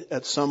infected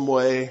at some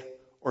way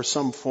or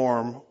some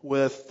form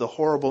with the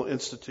horrible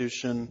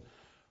institution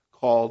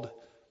called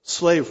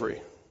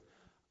slavery.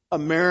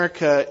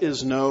 America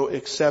is no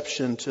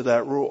exception to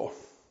that rule.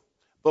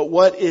 But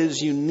what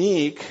is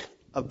unique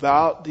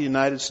about the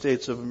United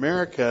States of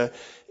America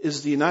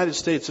is the United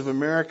States of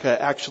America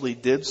actually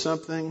did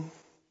something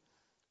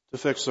to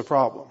fix the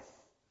problem.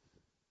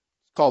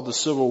 It's called the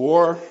Civil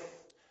War.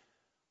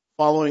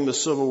 Following the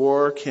Civil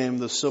War came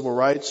the Civil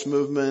Rights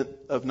Movement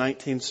of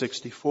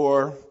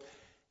 1964.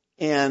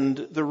 And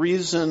the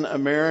reason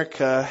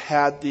America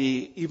had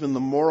even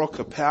the moral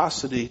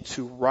capacity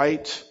to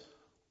right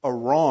a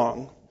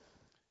wrong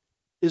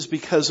is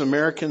because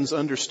Americans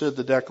understood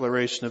the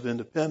Declaration of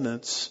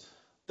Independence,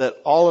 that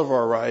all of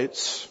our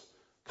rights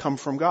come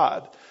from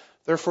God.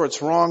 Therefore,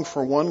 it's wrong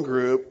for one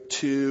group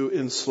to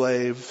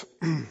enslave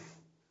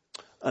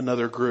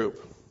another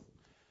group.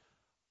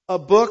 A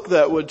book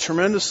that would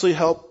tremendously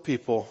help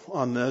people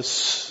on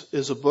this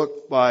is a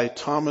book by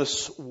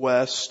Thomas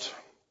West,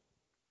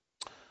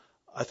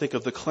 I think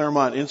of the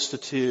Claremont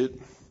Institute.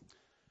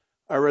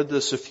 I read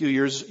this a few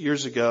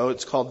years ago.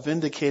 It's called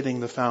Vindicating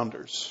the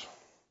Founders.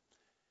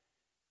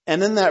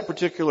 And in that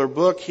particular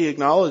book, he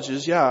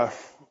acknowledges,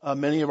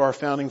 many of our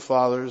founding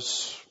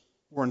fathers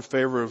were in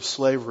favor of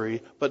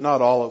slavery, but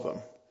not all of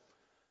them.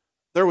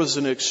 There was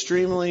an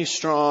extremely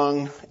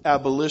strong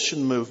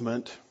abolition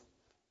movement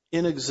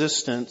in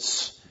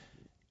existence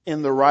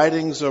in the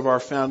writings of our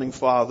founding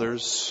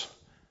fathers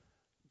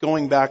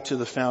going back to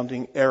the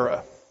founding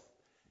era.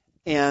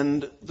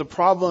 And the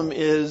problem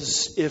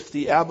is, if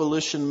the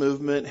abolition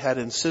movement had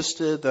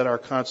insisted that our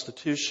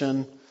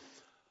Constitution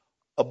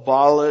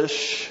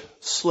abolish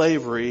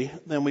slavery,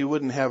 then we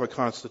wouldn't have a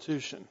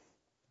Constitution,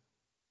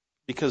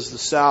 because the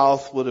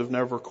South would have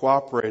never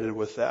cooperated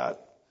with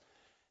that.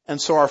 And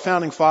so our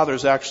founding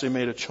fathers actually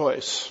made a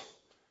choice.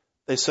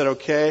 They said,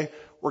 okay,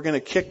 we're going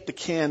to kick the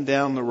can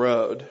down the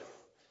road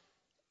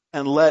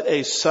and let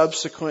a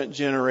subsequent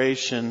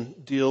generation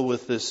deal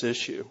with this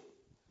issue.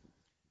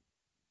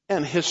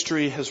 And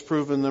history has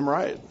proven them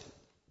right.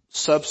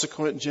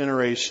 Subsequent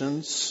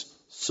generations,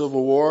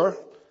 Civil War,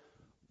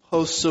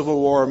 post-Civil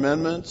War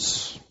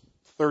amendments,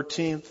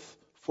 13th,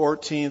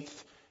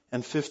 14th,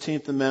 and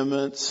 15th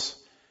Amendments,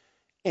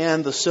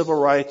 and the Civil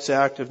Rights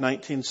Act of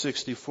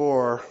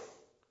 1964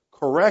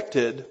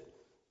 corrected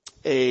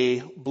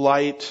a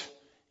blight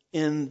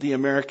in the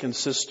American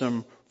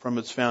system from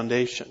its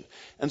foundation.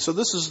 And so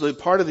this is the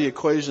part of the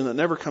equation that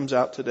never comes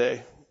out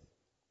today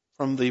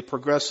from the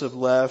progressive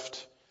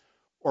left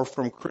or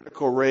from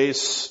critical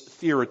race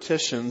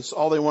theoreticians,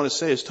 all they want to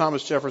say is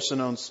Thomas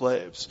Jefferson owned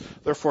slaves.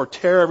 Therefore,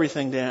 tear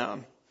everything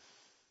down.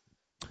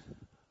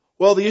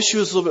 Well, the issue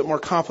is a little bit more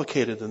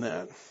complicated than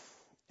that.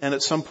 And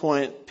at some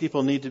point,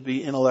 people need to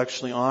be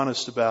intellectually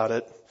honest about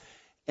it.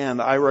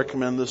 And I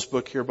recommend this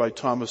book here by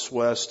Thomas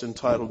West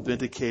entitled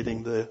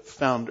Vindicating the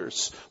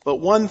Founders. But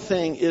one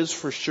thing is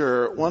for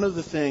sure, one of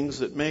the things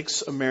that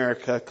makes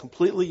America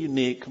completely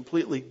unique,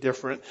 completely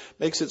different,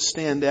 makes it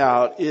stand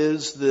out,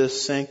 is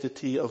this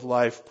sanctity of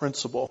life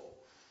principle.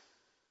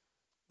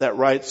 That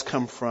rights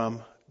come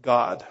from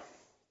God.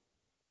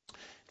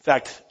 In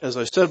fact, as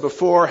I said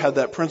before, had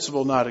that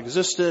principle not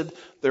existed,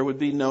 there would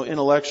be no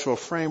intellectual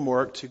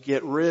framework to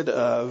get rid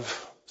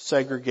of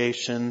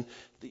segregation,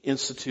 the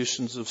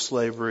institutions of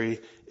slavery,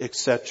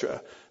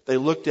 etc. They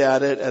looked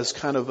at it as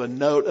kind of a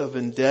note of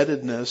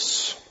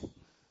indebtedness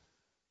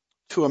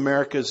to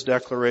America's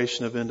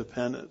Declaration of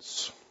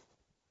Independence.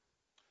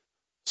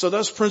 So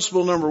that's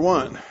principle number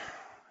one.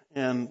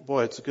 And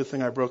boy, it's a good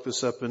thing I broke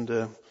this up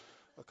into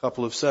a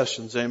couple of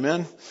sessions.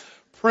 Amen.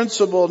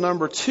 Principle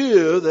number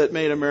two that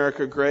made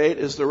America great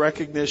is the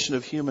recognition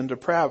of human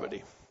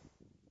depravity.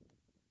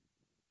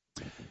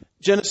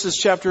 Genesis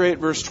chapter 8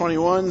 verse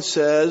 21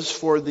 says,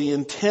 "For the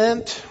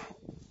intent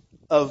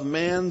of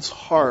man's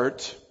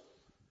heart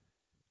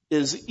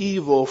is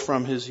evil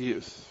from his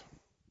youth."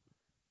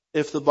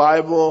 If the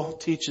Bible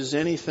teaches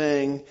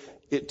anything,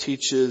 it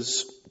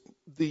teaches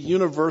the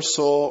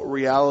universal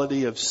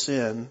reality of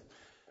sin.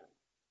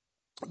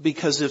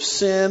 Because if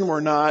sin were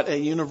not a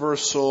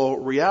universal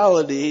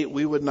reality,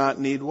 we would not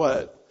need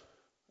what?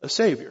 A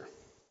Savior.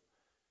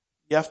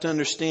 You have to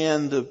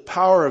understand the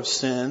power of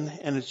sin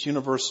and its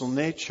universal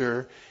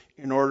nature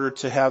in order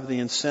to have the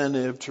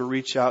incentive to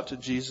reach out to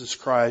Jesus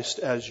Christ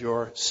as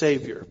your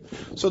Savior.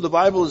 So the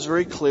Bible is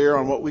very clear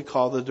on what we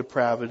call the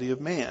depravity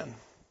of man.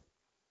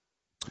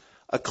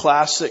 A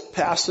classic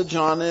passage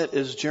on it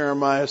is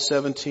Jeremiah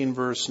 17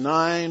 verse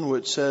 9,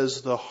 which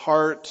says, "The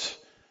heart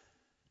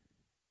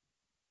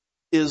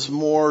is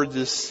more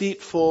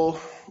deceitful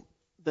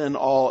than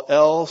all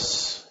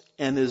else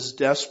and is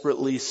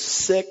desperately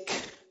sick,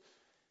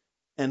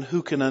 and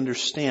who can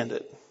understand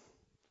it?"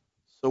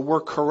 So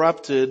we're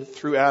corrupted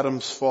through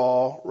Adam's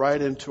fall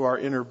right into our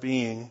inner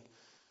being,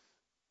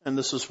 and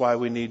this is why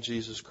we need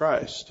Jesus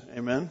Christ.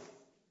 Amen.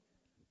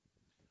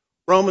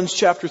 Romans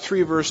chapter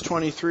 3 verse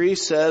 23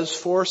 says,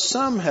 "For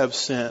some have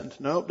sinned."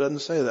 Nope, doesn't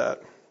say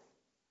that.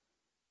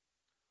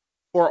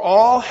 "For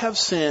all have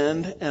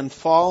sinned and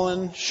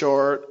fallen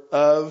short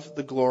of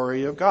the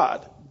glory of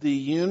God." The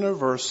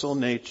universal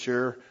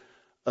nature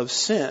of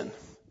sin.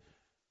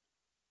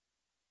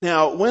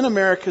 Now, when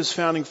America's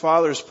founding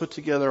fathers put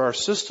together our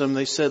system,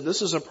 they said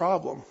this is a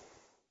problem.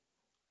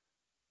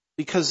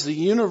 Because the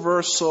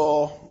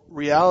universal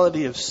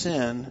reality of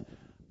sin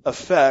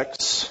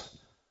affects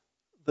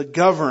the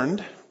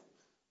governed,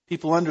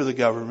 people under the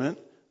government,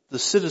 the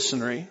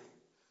citizenry,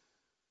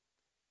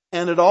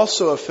 and it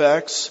also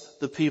affects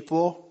the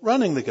people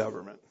running the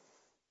government.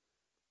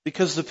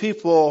 Because the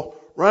people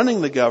running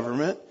the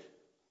government,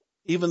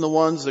 even the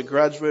ones that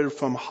graduated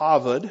from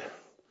Harvard,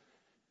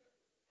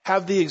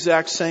 have the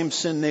exact same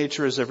sin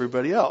nature as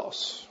everybody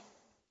else.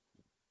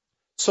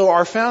 So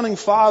our founding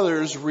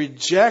fathers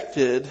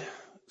rejected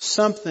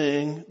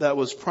something that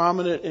was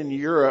prominent in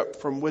Europe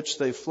from which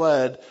they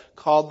fled,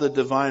 called the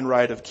divine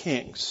right of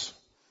kings.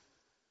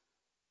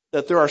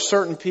 That there are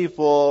certain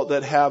people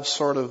that have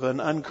sort of an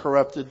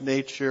uncorrupted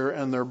nature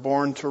and they're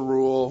born to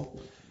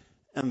rule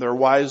and they're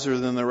wiser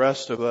than the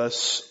rest of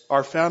us.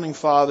 Our founding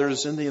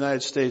fathers in the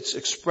United States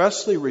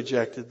expressly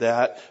rejected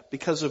that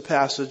because of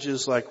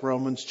passages like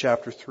Romans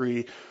chapter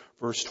 3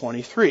 verse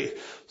 23.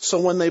 So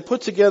when they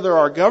put together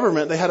our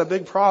government, they had a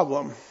big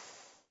problem.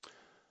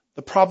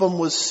 The problem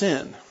was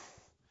sin.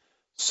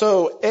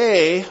 So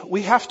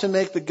we have to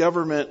make the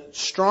government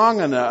strong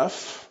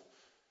enough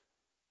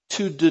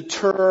to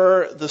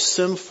deter the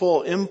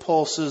sinful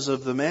impulses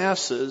of the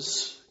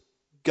masses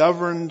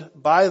governed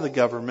by the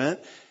government.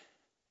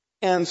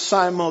 And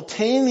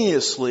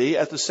simultaneously,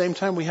 at the same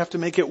time, we have to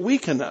make it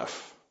weak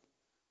enough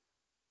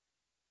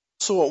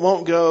so it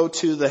won't go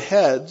to the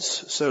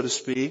heads, so to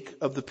speak,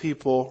 of the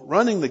people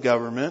running the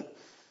government,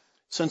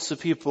 since the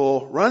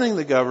people running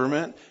the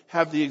government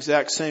have the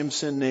exact same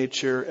sin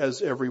nature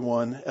as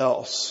everyone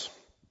else.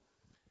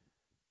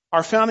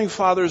 Our founding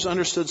fathers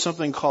understood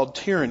something called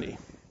tyranny.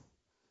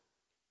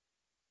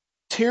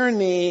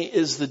 Tyranny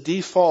is the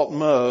default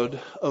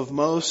mode of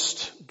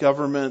most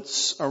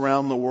governments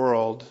around the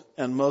world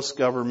and most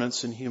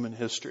governments in human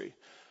history.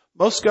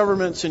 Most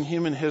governments in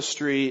human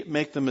history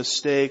make the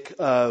mistake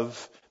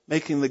of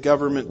making the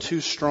government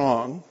too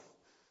strong.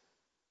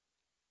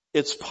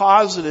 It's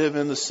positive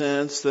in the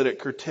sense that it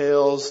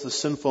curtails the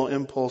sinful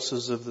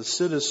impulses of the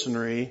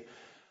citizenry,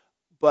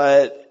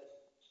 but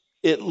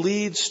it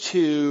leads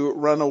to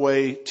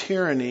runaway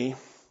tyranny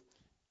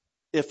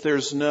if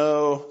there's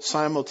no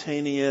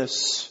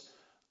simultaneous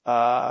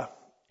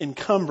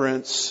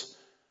encumbrance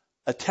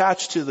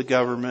attached to the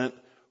government,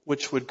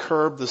 which would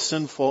curb the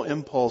sinful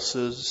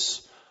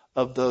impulses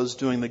of those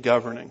doing the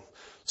governing.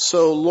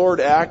 So Lord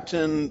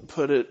Acton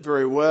put it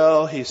very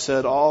well. He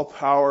said, all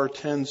power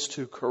tends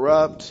to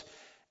corrupt,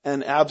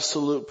 and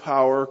absolute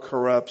power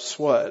corrupts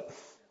what?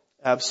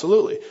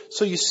 Absolutely.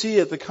 So you see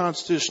at the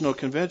Constitutional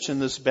Convention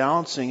this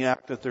balancing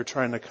act that they're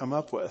trying to come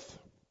up with.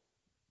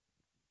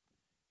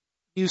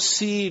 You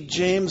see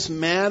James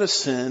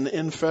Madison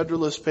in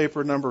Federalist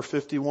Paper number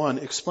 51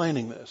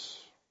 explaining this.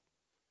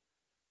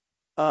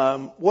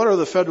 What are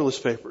the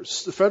Federalist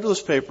Papers? The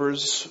Federalist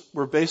Papers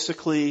were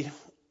basically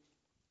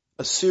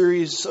a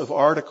series of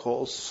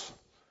articles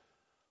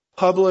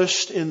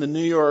published in the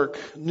New York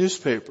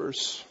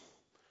newspapers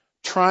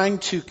trying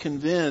to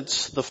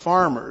convince the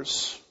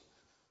farmers,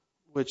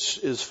 which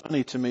is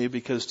funny to me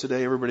because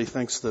today everybody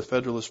thinks the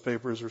Federalist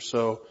Papers are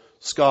so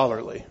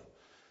scholarly.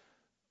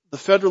 The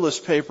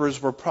Federalist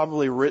Papers were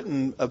probably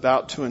written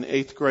about to an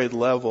 8th grade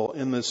level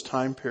in this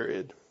time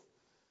period,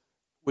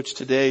 which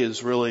today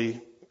is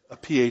really a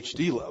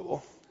PhD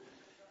level.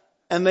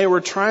 And they were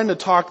trying to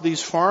talk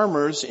these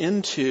farmers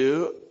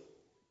into,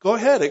 go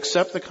ahead,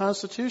 accept the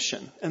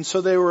Constitution. And so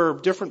they were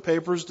different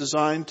papers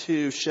designed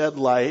to shed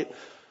light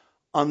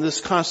on this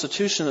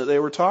Constitution that they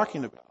were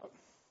talking about.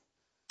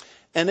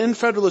 And in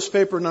Federalist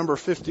Paper number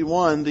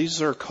 51,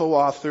 these are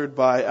co-authored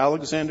by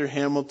Alexander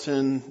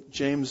Hamilton,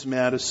 James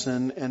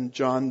Madison, and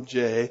John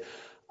Jay.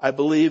 I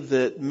believe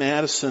that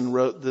Madison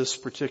wrote this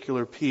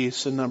particular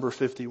piece in number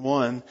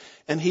 51,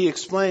 and he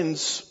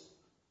explains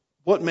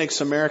what makes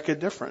America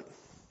different.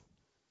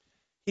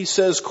 He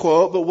says,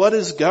 quote, "But what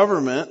is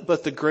government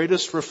but the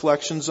greatest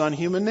reflections on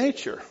human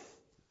nature?"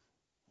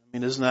 I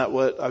mean, isn't that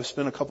what I've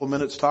spent a couple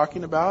minutes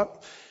talking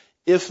about?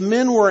 If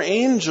men were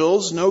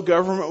angels, no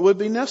government would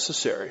be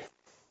necessary.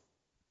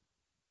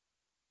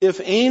 If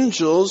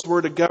angels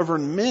were to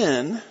govern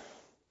men,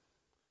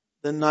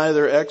 then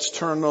neither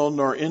external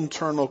nor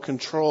internal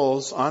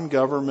controls on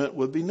government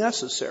would be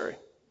necessary.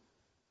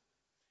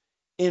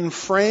 In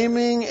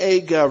framing a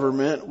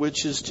government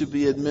which is to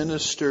be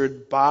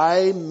administered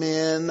by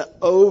men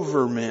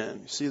over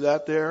men, you see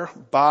that there?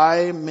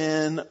 By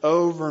men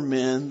over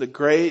men, the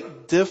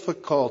great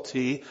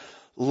difficulty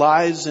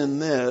lies in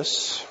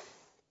this.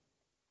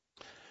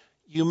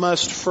 You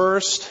must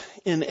first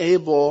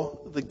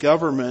enable the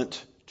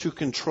government to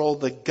control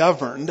the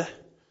governed,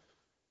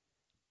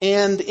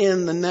 and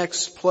in the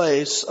next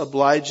place,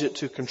 oblige it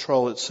to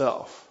control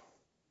itself.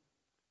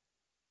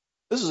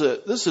 This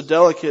is a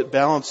delicate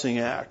balancing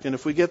act, and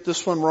if we get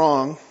this one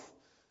wrong,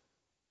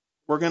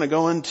 we're going to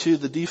go into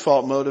the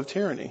default mode of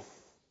tyranny.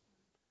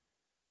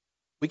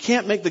 We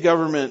can't make the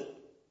government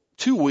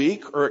too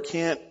weak, or it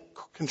can't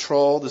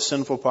control the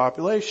sinful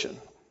population.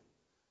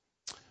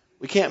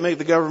 We can't make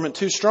the government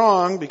too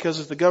strong, because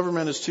if the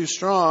government is too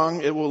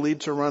strong, it will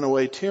lead to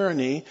runaway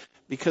tyranny,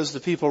 because the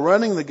people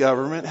running the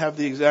government have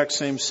the exact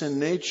same sin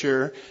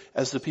nature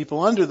as the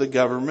people under the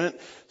government,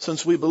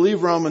 since we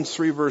believe Romans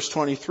 3 verse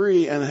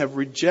 23 and have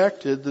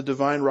rejected the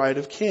divine right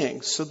of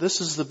kings. So this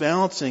is the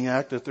balancing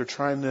act that they're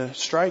trying to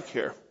strike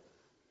here.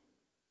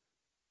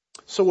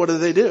 So what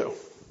do?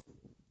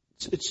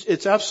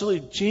 It's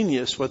absolutely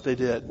genius what they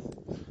did.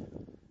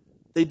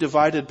 They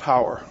divided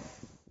power.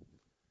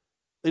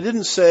 They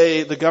didn't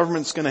say the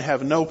government's going to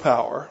have no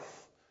power.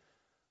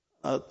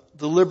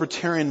 The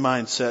libertarian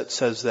mindset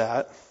says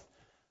that,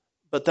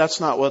 but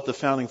that's not what the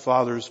founding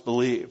fathers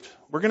believed.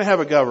 We're going to have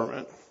a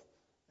government,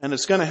 and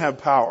it's going to have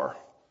power,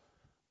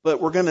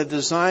 but we're going to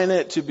design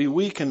it to be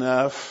weak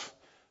enough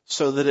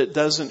so that it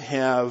doesn't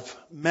have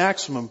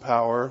maximum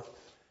power,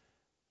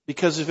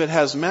 because if it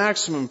has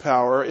maximum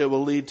power, it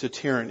will lead to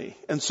tyranny.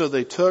 And so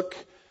they took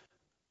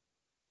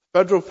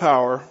federal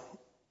power,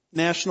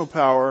 national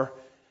power,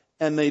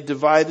 and they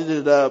divided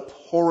it up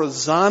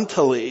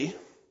horizontally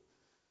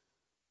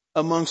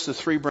amongst the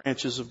 3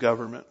 branches of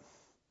government.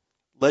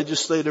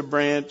 Legislative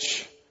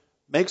branch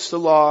makes the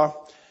law,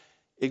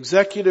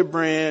 executive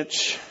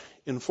branch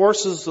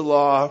enforces the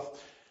law,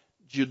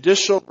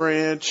 judicial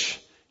branch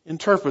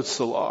interprets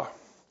the law.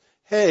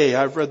 Hey,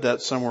 I've read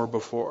that somewhere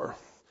before.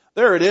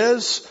 There it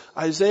is,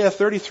 Isaiah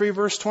 33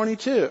 verse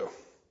 22,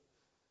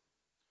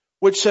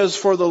 which says,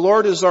 "For the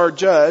Lord is our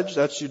judge,"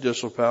 that's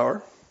judicial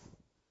power.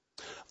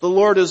 "The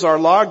Lord is our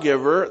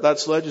lawgiver,"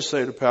 that's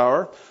legislative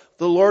power.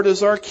 "The Lord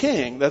is our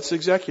king," that's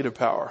executive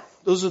power.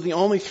 Those are the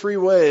only 3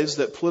 ways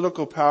that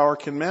political power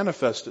can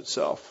manifest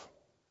itself.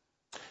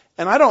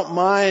 And I don't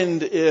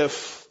mind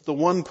if the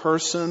one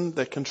person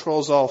that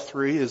controls all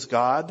 3 is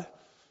God,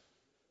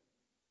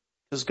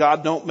 because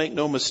God don't make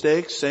no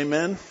mistakes,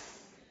 amen?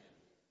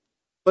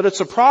 But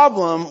it's a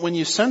problem when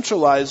you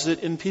centralize it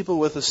in people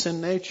with a sin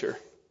nature.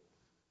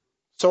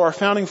 So our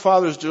founding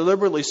fathers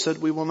deliberately said,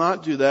 we will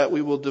not do that.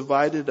 We will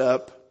divide it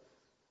up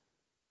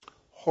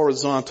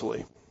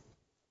horizontally.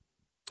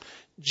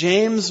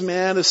 James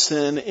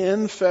Madison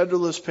in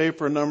Federalist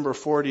Paper number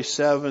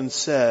 47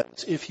 says,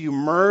 if you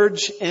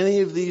merge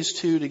any of these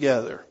 2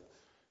 together,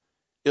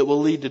 it will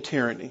lead to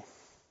tyranny.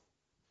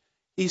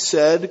 He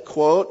said,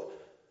 quote,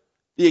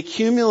 "The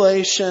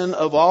accumulation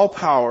of all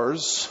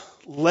powers,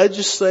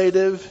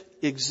 legislative,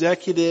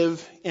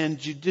 executive, and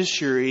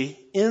judiciary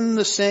in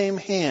the same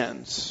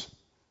hands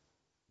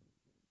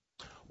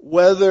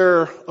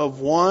whether of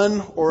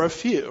one or a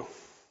few,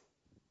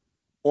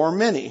 or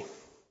many,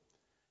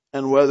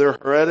 and whether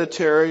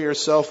hereditary or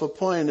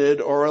self-appointed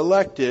or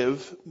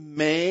elective,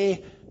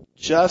 may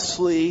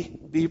justly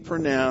be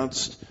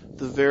pronounced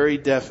the very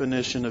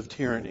definition of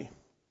tyranny.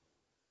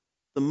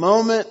 The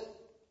moment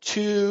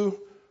two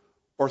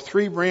or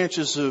three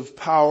branches of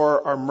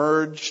power are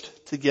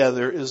merged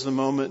together is the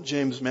moment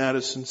James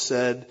Madison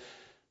said,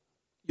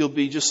 you'll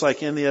be just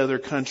like any other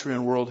country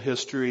in world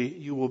history,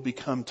 you will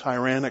become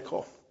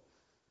tyrannical.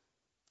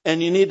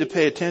 And you need to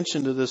pay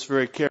attention to this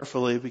very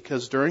carefully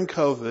because during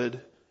COVID,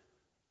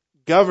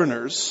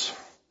 governors,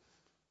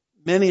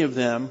 many of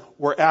them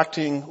were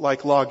acting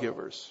like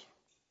lawgivers.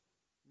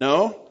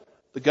 No,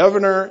 the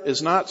governor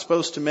is not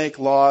supposed to make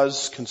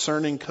laws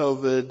concerning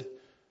COVID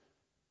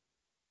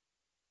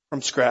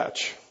from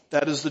scratch.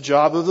 That is the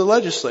job of the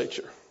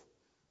legislature.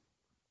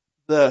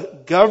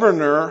 The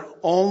governor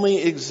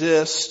only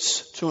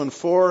exists to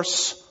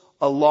enforce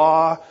a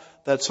law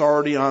that's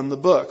already on the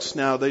books.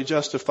 Now, they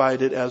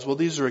justified it as, well,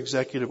 these are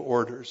executive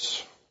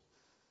orders.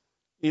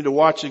 You need to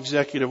watch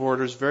executive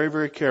orders very,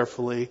 very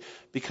carefully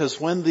because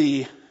when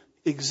the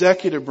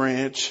executive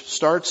branch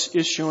starts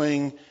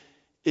issuing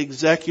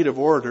executive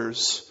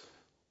orders,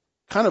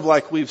 kind of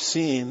like we've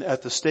seen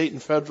at the state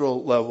and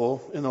federal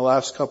level in the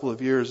last couple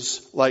of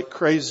years like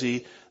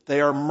crazy,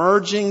 they are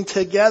merging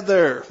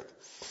together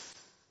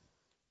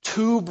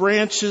two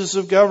branches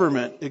of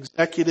government,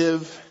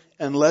 executive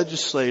and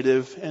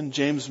legislative, and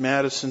James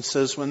Madison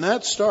says when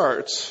that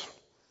starts,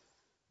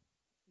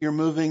 you're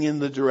moving in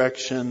the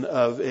direction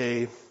of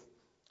a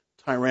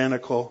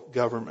tyrannical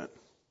government.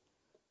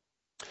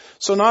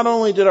 So not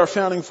only did our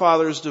founding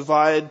fathers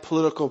divide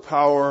political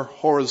power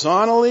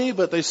horizontally,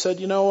 but they said,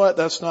 you know what,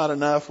 that's not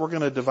enough. We're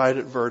going to divide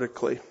it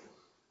vertically.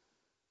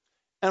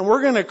 And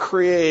we're going to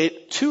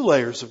create two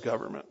layers of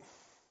government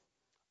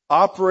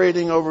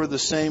operating over the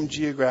same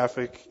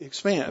geographic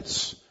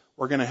expanse.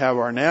 We're going to have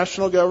our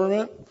national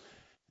government,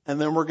 and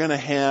then we're going to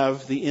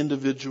have the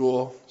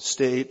individual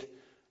state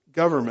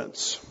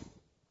governments.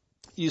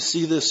 You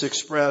see this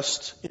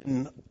expressed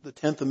in the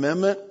 10th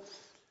Amendment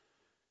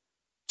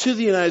to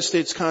the United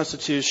States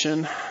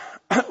Constitution,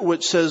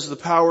 which says the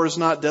power is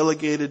not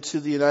delegated to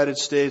the United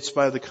States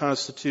by the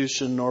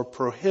Constitution nor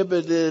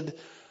prohibited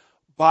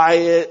by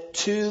it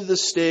to the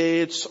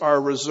states,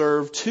 are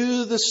reserved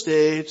to the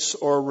states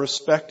or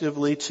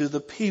respectively to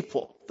the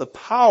people. The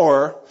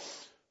power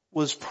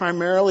was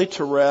primarily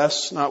to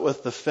rest not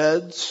with the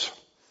feds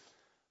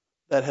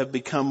that have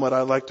become what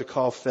I like to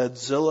call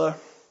Fedzilla,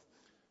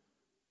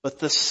 but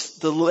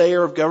the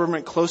layer of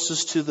government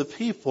closest to the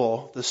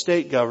people, the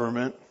state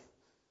government.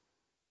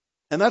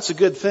 And that's a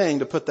good thing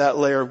to put that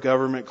layer of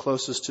government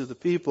closest to the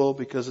people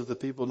because if the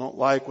people don't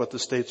like what the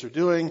states are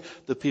doing,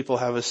 the people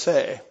have a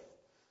say.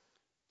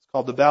 It's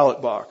called the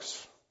ballot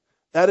box.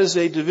 That is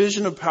a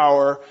division of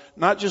power,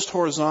 not just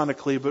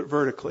horizontally, but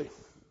vertically.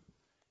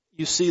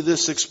 You see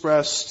this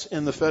expressed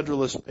in the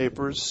Federalist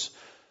Papers.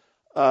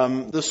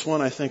 This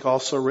one I think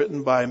also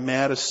written by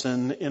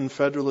Madison in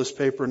Federalist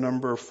Paper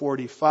number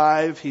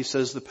 45. He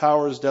says the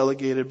power is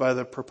delegated by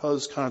the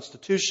proposed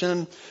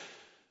Constitution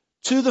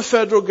to the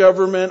federal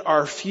government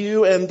are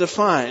few and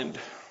defined.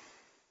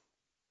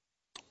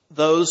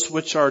 Those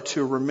which are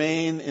to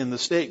remain in the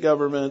state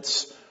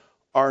governments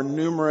are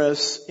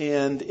numerous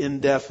and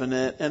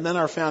indefinite. And then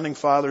our founding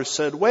fathers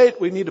said, wait,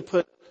 we need to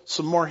put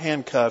some more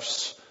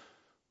handcuffs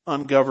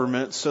on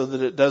government so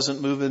that it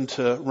doesn't move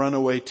into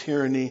runaway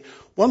tyranny.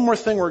 One more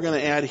thing we're going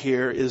to add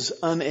here is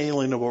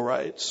unalienable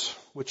rights,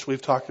 which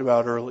we've talked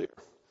about earlier.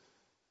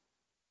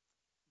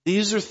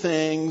 These are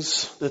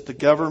things that the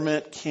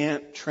government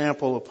can't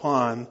trample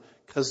upon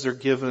because they're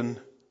given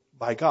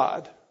by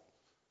God.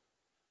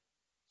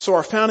 So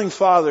our founding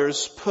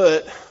fathers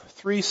put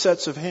three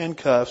sets of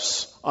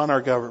handcuffs on our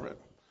government.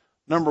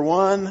 Number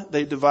one,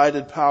 they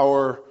divided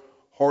power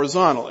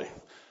horizontally.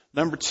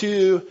 Number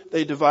two,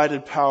 they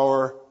divided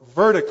power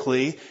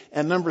vertically.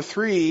 And number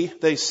three,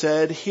 they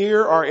said,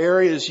 here are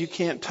areas you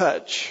can't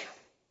touch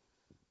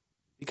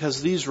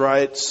because these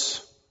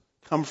rights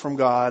come from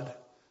God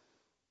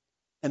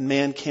and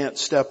man can't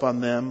step on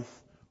them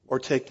or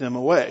take them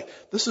away.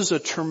 This is a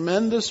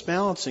tremendous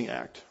balancing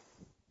act.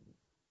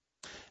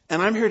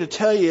 And I'm here to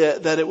tell you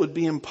that it would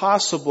be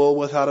impossible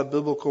without a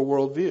biblical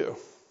worldview.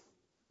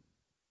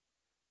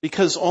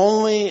 Because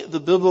only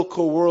the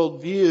biblical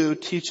worldview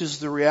teaches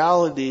the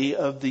reality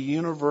of the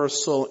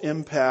universal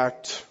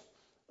impact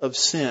of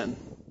sin.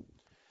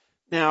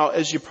 Now,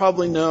 as you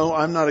probably know,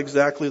 I'm not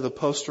exactly the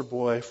poster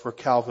boy for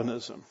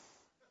Calvinism.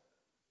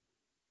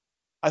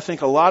 I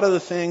think a lot of the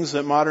things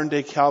that modern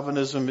day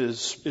Calvinism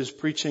is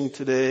preaching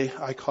today,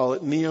 I call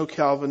it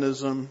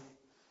neo-Calvinism,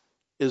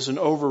 is an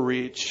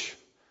overreach.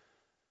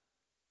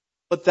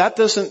 But that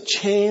doesn't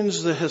change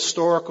the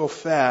historical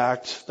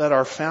fact that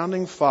our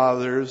founding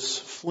fathers,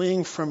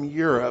 fleeing from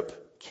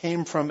Europe,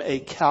 came from a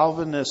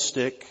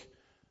Calvinistic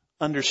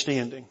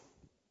understanding.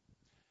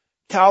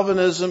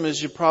 Calvinism,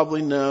 as you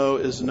probably know,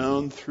 is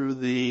known through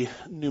the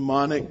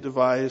mnemonic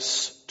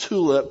device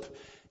TULIP,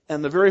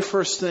 And the very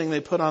first thing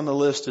they put on the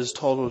list is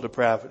total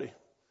depravity.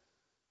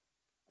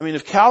 I mean,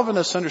 if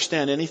Calvinists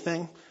understand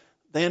anything,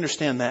 they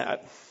understand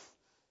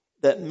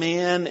that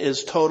man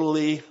is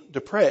totally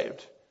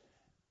depraved.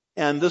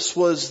 And this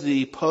was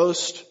the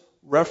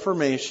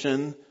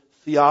post-Reformation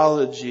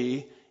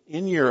theology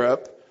in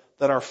Europe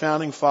that our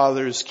founding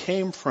fathers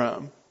came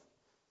from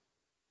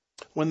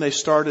when they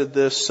started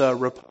this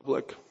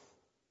republic.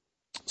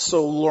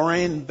 So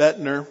Loraine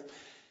Boettner,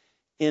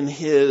 in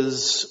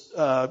his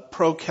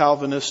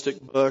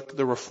pro-Calvinistic book,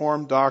 The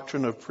Reformed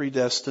Doctrine of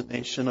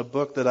Predestination, a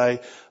book that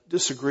I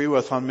disagree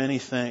with on many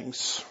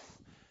things,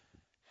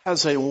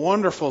 has a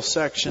wonderful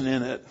section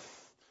in it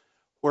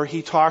where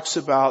he talks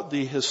about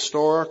the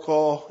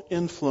historical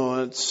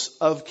influence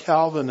of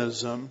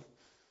Calvinism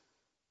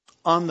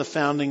on the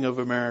founding of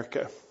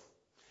America.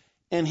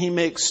 And he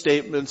makes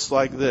statements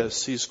like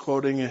this. He's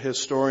quoting a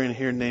historian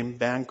here named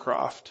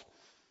Bancroft.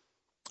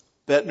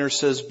 Boettner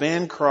says,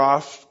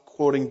 Bancroft,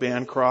 quoting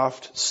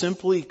Bancroft,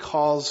 simply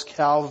calls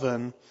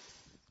Calvin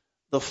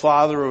the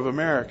father of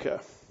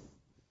America,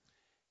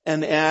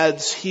 and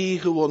adds, he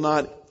who will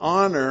not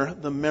honor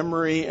the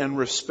memory and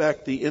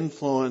respect the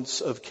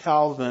influence of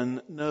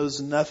Calvin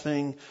knows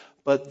nothing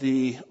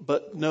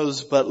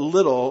knows but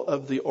little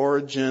of the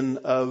origin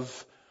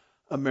of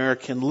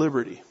American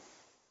liberty.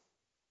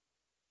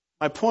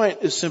 My point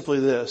is simply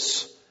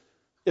this.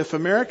 If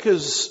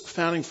America's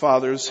founding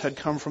fathers had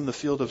come from the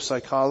field of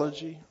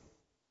psychology,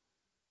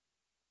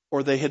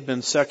 or they had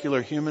been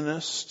secular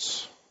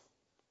humanists,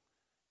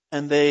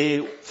 and they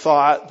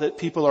thought that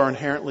people are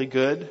inherently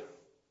good,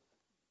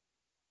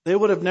 they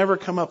would have never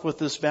come up with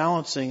this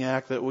balancing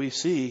act that we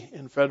see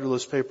in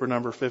Federalist Paper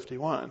number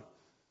 51.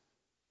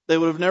 They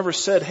would have never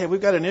said, hey,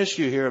 we've got an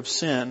issue here of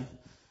sin.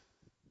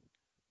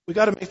 We've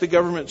got to make the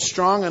government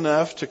strong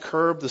enough to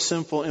curb the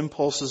sinful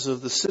impulses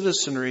of the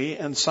citizenry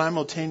and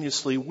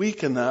simultaneously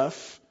weak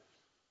enough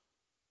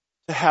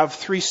to have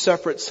 3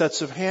 separate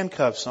sets of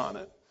handcuffs on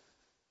it.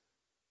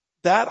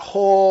 That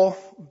whole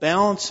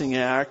balancing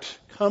act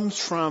comes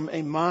from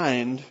a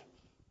mind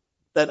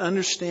that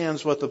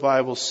understands what the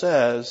Bible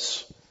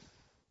says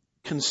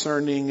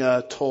concerning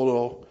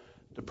total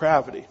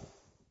depravity.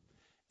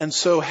 And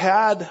so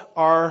had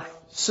our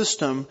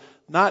system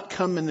not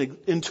come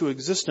into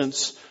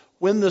existence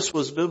when this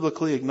was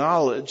biblically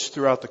acknowledged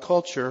throughout the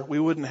culture, we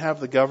wouldn't have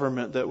the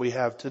government that we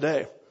have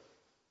today.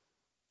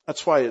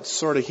 That's why it's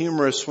sort of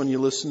humorous when you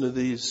listen to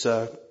these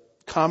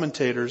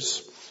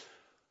commentators,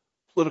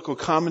 political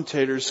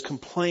commentators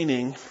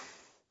complaining,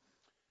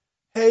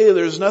 hey,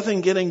 there's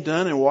nothing getting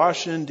done in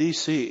Washington,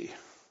 D.C.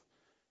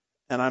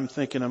 And I'm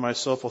thinking to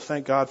myself, well,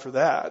 thank God for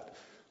that.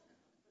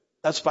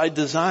 That's by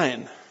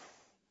design.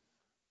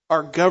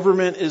 Our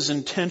government is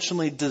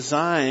intentionally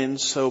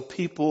designed so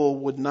people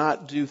would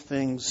not do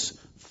things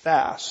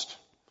fast.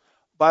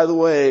 By the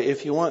way,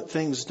 if you want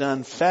things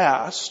done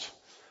fast,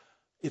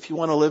 if you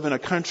want to live in a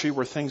country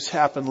where things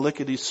happen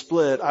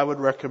lickety-split, I would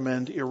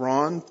recommend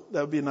Iran.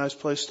 That would be a nice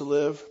place to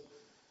live.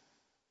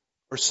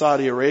 Or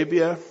Saudi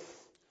Arabia.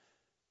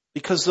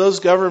 Because those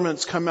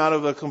governments come out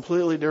of a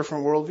completely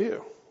different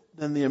worldview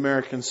than the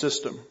American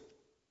system.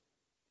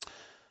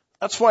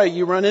 That's why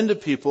you run into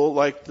people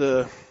like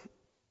the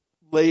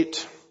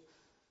late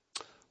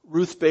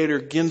Ruth Bader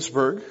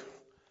Ginsburg,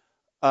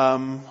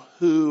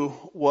 who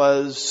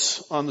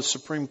was on the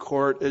Supreme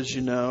Court, as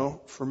you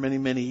know, for many,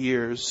 many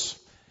years.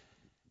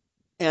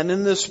 And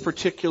in this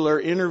particular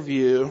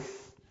interview,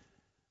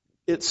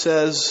 it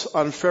says,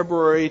 on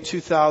February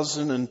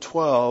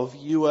 2012,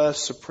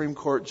 U.S. Supreme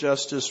Court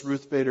Justice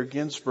Ruth Bader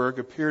Ginsburg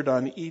appeared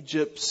on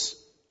Egypt's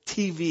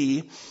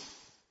TV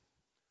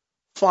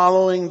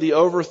following the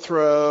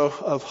overthrow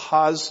of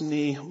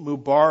Hosni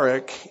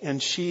Mubarak,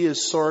 and she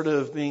is sort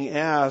of being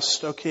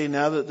asked, okay,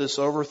 now that this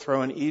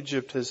overthrow in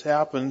Egypt has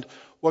happened,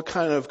 what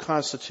kind of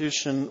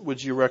constitution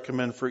would you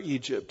recommend for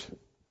Egypt?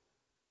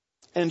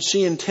 And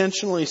she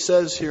intentionally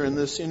says here in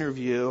this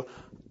interview,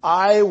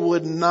 I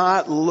would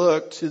not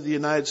look to the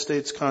United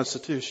States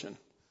Constitution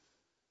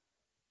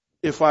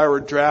if I were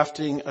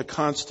drafting a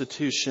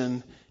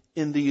constitution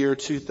in the year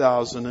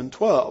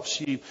 2012.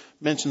 She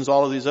mentions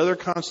all of these other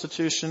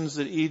constitutions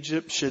that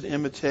Egypt should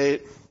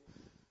imitate.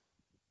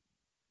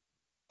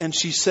 And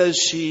she says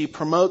she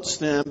promotes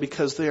them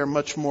because they are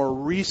much more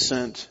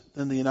recent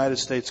than the United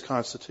States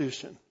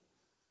Constitution.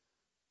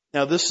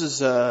 Now this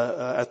is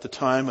at the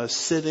time a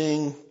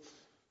sitting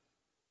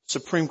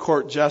Supreme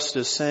Court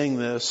justice saying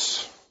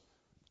this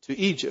to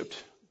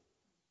Egypt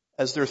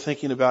as they're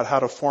thinking about how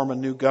to form a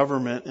new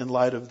government in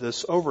light of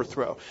this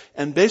overthrow.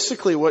 And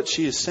basically what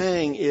she is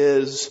saying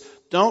is,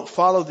 don't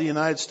follow the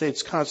United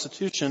States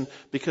Constitution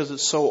because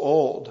it's so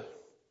old.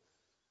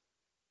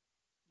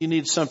 You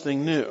need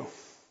something new.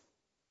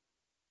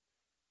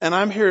 And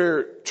I'm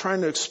here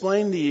trying to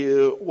explain to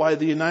you why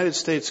the United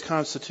States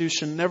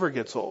Constitution never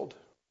gets old.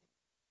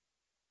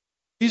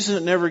 The reason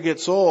it never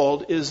gets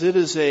old is it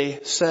is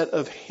a set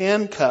of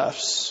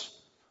handcuffs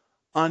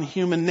on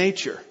human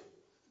nature.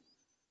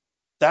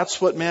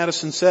 That's what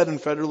Madison said in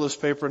Federalist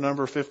Paper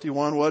number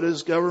 51. What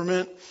is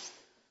government?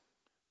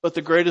 but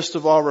the greatest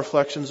of all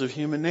reflections of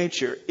human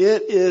nature.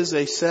 It is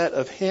a set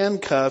of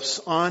handcuffs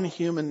on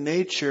human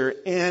nature,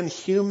 and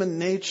human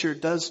nature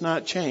does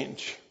not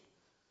change.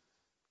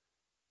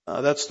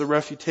 That's the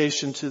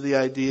refutation to the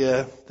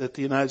idea that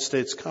the United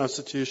States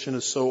Constitution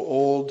is so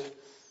old,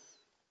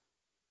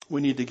 we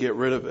need to get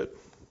rid of it.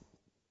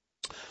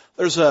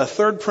 There's a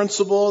third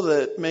principle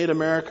that made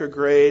America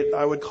great.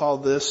 I would call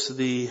this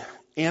the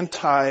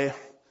anti-New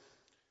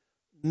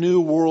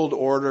World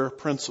Order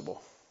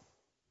principle.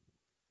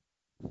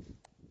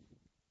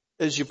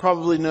 As you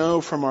probably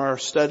know from our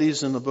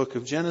studies in the book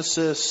of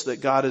Genesis, that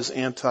God is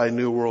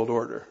anti-New World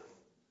Order.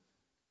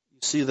 You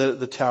see that at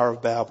the Tower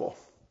of Babel.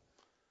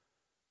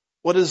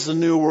 What is the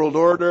New World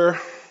Order?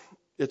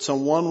 It's a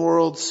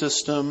one-world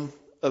system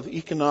of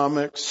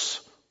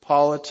economics,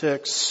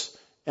 politics,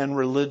 and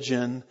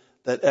religion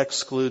that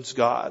excludes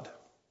God.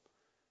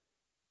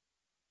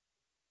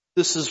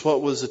 This is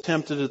what was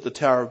attempted at the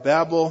Tower of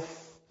Babel,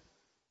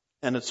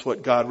 and it's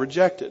what God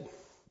rejected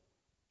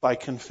by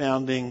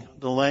confounding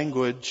the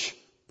language,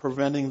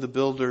 preventing the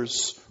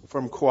builders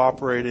from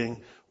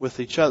cooperating with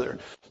each other.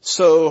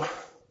 So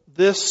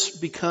this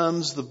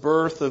becomes the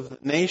birth of the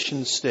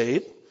nation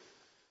state.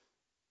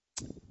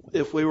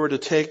 If we were to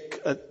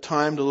take a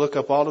time to look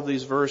up all of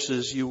these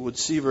verses, you would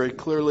see very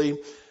clearly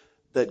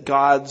that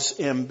God's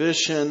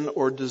ambition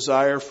or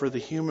desire for the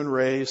human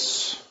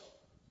race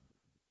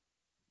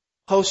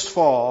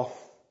post-fall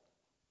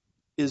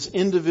is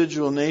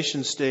individual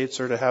nation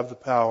states are to have the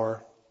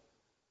power,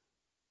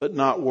 but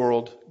not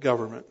world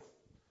government.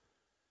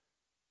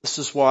 This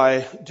is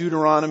why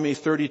Deuteronomy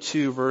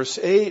 32 verse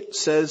 8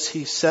 says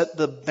he set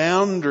the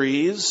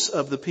boundaries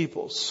of the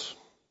peoples.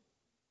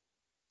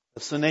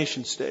 That's the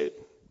nation state.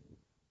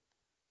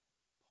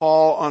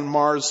 Paul on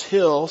Mars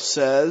Hill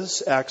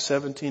says, Acts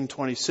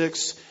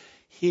 17:26,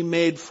 he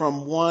made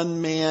from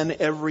one man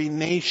every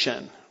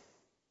nation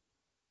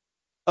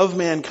of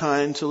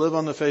mankind to live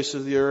on the face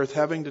of the earth,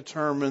 having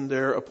determined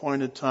their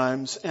appointed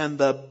times and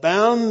the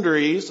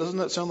boundaries, doesn't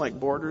that sound like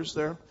borders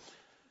there?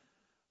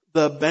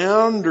 The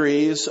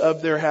boundaries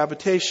of their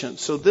habitation.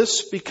 So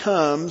this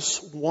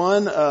becomes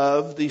one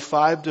of the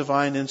 5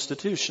 divine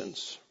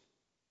institutions.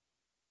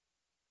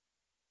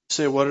 You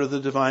say, what are the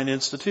divine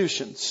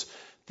institutions?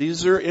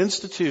 These are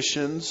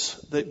institutions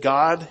that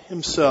God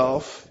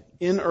himself,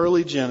 in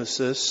early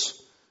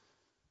Genesis,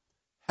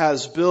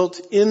 has built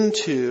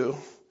into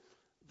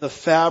the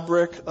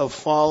fabric of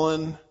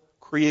fallen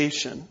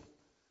creation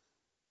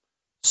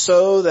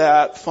so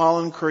that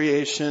fallen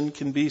creation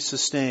can be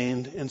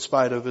sustained in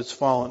spite of its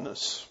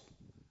fallenness.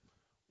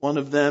 One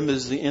of them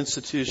is the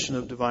institution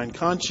of divine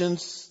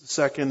conscience. The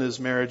second is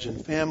marriage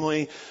and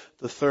family.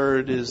 The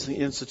third is the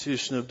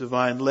institution of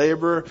divine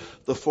labor.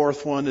 The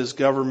fourth one is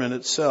government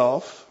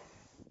itself.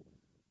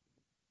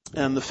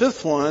 And the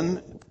fifth one,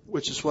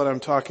 which is what I'm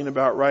talking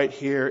about right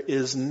here,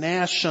 is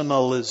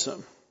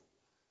nationalism.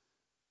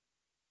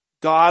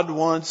 God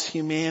wants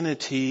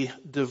humanity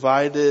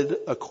divided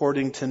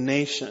according to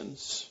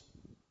nations,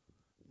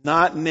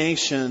 not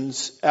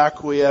nations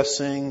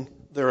acquiescing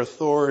their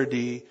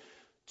authority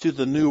to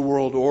the New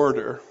World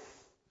Order,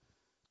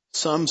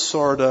 some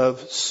sort of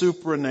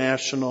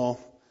supranational,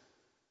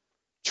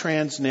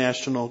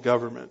 transnational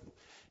government.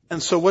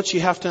 And so what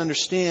you have to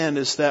understand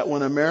is that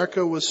when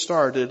America was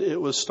started, it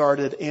was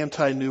started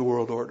anti-New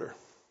World Order.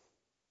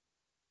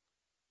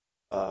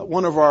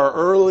 One of our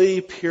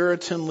early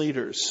Puritan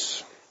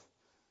leaders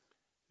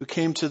who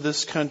came to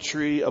this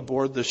country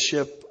aboard the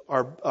ship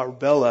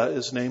Arbella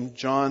is named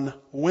John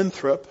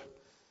Winthrop.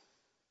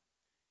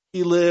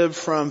 He lived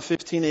from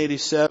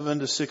 1587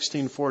 to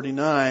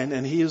 1649,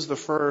 and he is the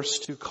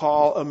first to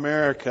call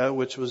America,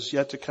 which was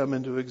yet to come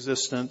into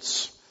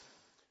existence,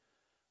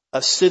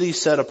 a city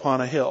set upon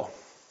a hill.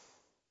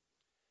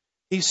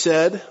 He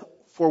said,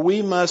 "For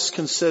we must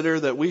consider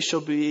that we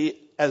shall be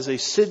as a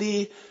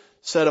city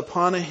set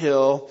upon a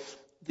hill.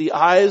 The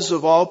eyes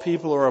of all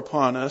people are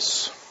upon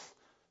us,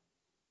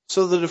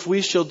 so that if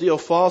we shall deal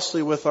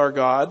falsely with our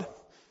God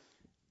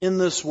in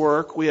this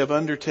work we have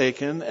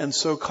undertaken, and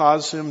so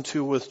cause him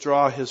to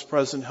withdraw his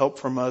present help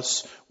from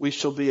us, we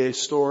shall be a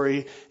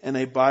story and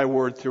a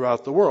byword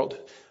throughout the world."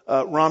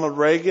 Ronald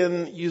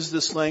Reagan used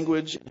this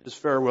language in his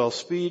farewell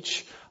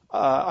speech.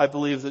 I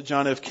believe that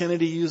John F.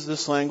 Kennedy used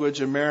this language.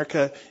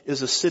 America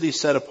is a city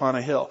set upon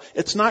a hill.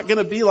 It's not going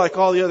to be like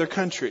all the other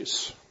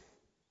countries.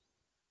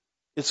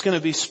 It's going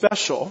to be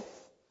special.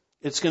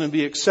 It's going to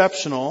be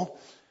exceptional.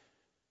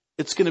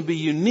 It's going to be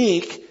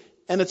unique.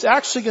 And it's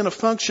actually going to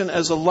function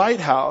as a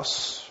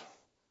lighthouse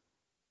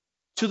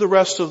to the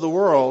rest of the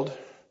world,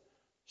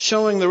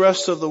 showing the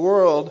rest of the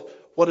world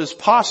what is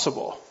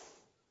possible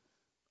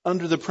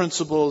under the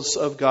principles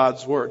of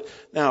God's Word.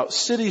 Now,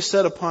 city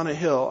set upon a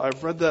hill.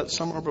 I've read that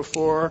somewhere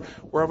before.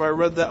 Where have I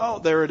read that? Oh,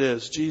 there it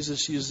is.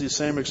 Jesus used the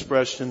same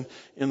expression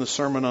in the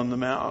Sermon on the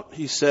Mount.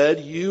 He said,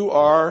 "You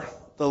are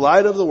the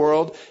light of the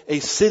world, a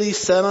city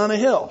set on a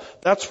hill."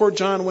 That's where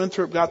John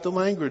Winthrop got the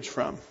language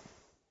from.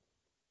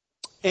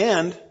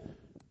 And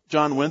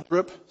John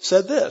Winthrop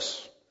said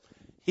this.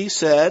 He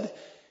said,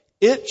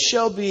 It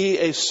shall be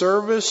a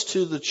service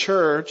to the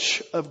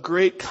church of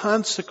great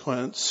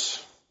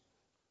consequence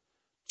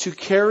to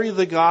carry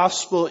the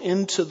gospel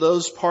into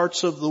those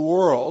parts of the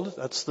world.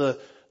 That's the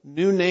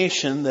new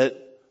nation that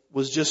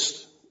was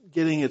just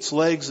getting its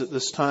legs at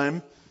this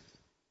time.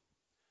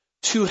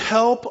 To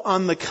help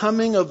on the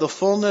coming of the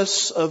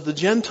fullness of the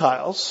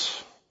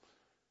Gentiles.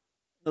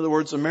 In other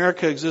words,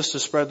 America exists to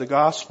spread the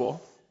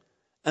gospel.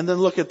 And then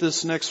look at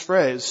this next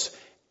phrase.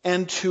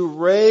 And to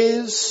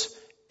raise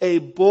a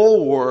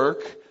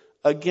bulwark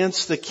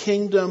against the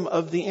kingdom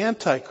of the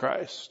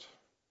Antichrist,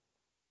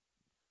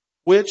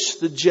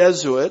 which the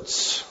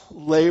Jesuits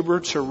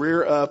labor to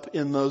rear up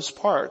in those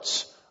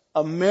parts.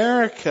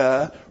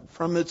 America,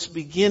 from its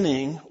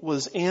beginning,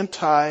 was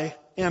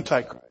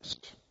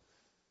anti-Antichrist.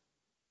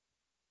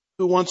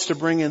 Who wants to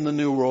bring in the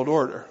New World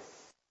Order?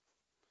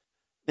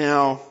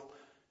 Now,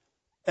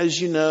 as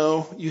you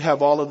know, you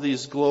have all of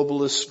these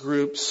globalist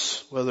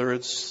groups, whether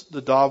it's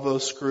the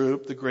Davos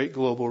group, the Great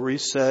Global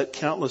Reset,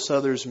 countless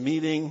others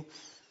meeting,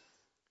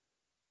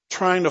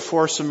 trying to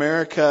force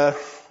America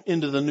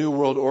into the New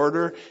World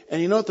Order.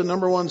 And you know what the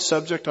number one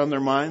subject on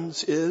their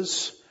minds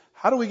is?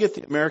 How do we get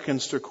the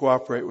Americans to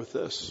cooperate with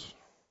this?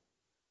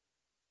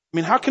 I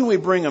mean, how can we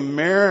bring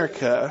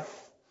America,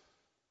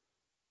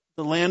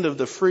 the land of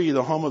the free,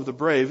 the home of the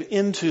brave,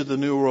 into the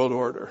New World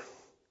Order?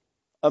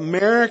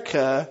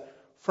 America,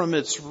 from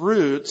its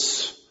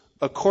roots,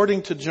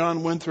 according to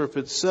John Winthrop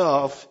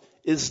itself,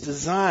 is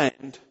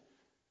designed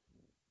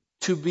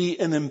to be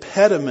an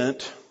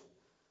impediment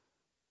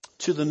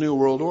to the New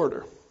World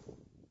Order.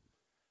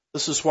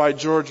 This is why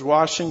George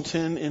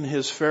Washington, in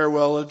his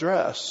farewell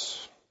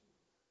address,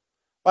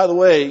 by the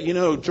way, you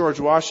know, George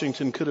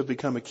Washington could have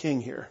become a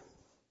king here.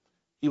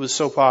 He was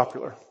so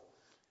popular.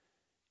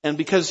 And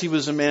because he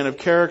was a man of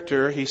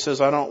character, he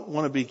says, I don't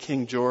want to be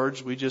King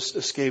George. We just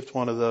escaped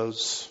one of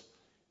those.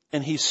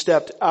 And he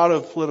stepped out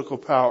of political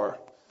power.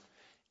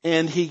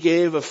 And he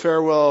gave a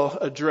farewell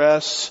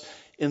address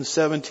in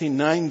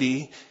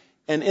 1790.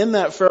 And in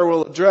that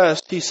farewell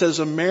address, he says,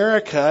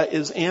 America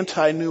is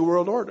anti-New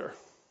World Order.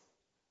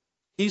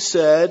 He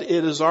said,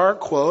 it is our,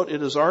 quote,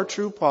 it is our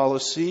true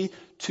policy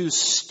to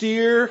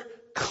steer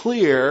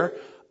clear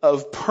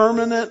of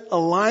permanent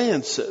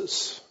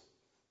alliances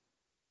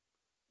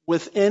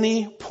with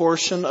any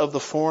portion of the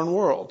foreign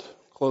world,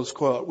 close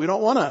quote. We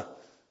don't want to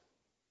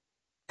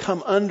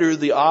come under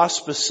the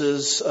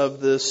auspices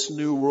of this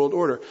New World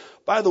Order.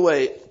 By the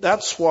way,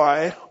 that's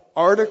why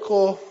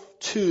Article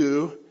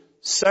 2,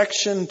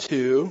 Section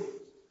 2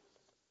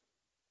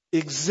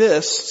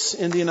 exists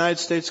in the United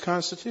States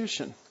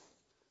Constitution.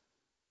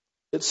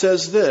 It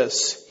says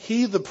this,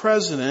 he, the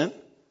president,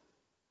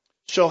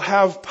 shall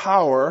have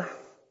power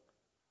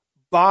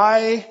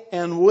by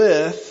and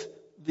with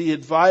the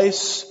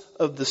advice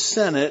of the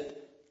Senate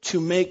to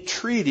make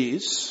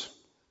treaties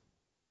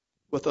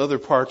with other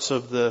parts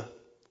of the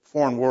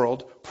foreign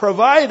world,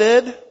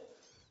 provided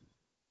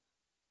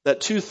that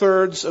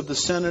 2/3 of the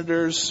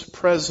senators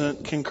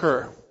present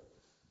concur.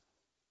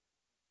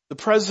 The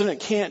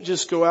president can't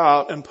just go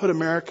out and put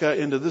America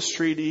into this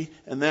treaty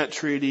and that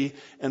treaty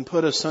and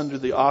put us under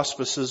the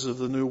auspices of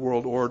the New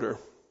World Order.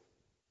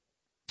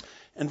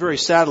 And very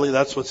sadly,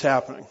 that's what's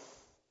happening.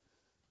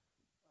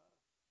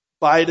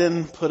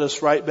 Biden put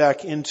us right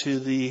back into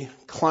the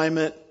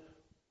climate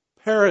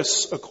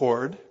Paris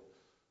Accord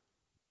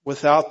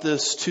without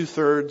this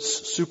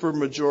 2/3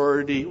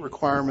 supermajority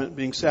requirement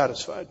being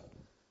satisfied.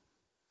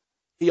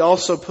 He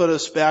also put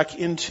us back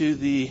into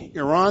the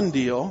Iran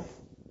deal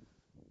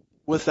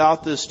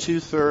without this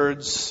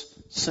 2/3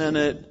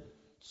 Senate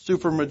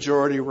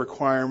supermajority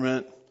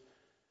requirement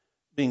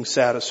being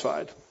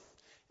satisfied.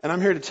 And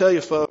I'm here to tell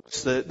you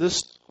folks that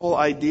this whole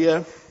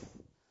idea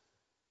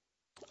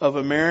of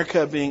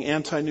America being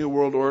anti-New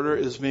World Order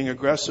is being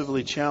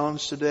aggressively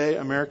challenged today.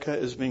 America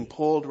is being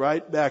pulled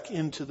right back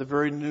into the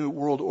very New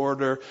World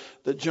Order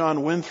that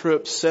John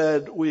Winthrop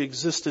said we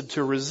existed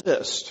to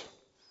resist.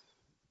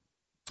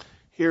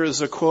 Here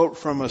is a quote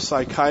from a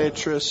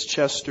psychiatrist,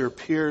 Chester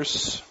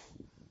Pierce,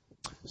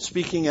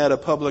 speaking at a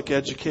public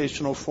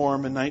educational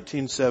forum in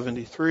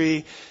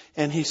 1973.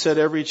 And he said,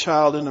 every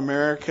child in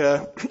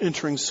America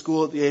entering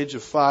school at the age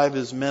of 5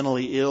 is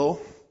mentally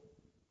ill,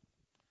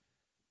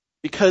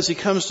 because he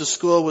comes to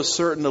school with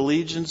certain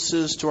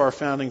allegiances to our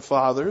founding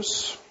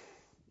fathers,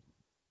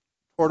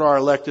 toward our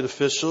elected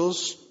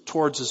officials,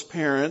 towards his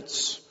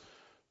parents,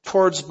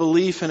 towards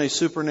belief in a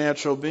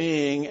supernatural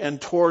being,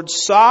 and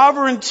towards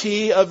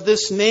sovereignty of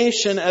this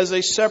nation as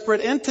a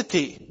separate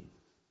entity.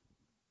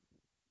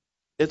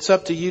 It's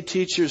up to you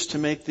teachers to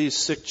make these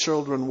sick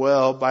children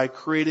well by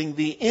creating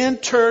the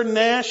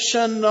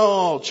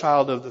international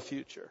child of the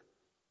future.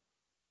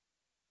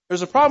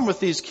 There's a problem with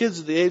these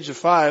kids at the age of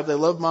 5. They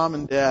love mom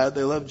and dad,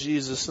 they love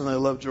Jesus, and they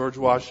love George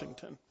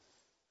Washington.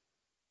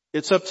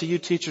 It's up to you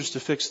teachers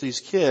to fix these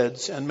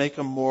kids and make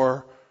them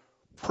more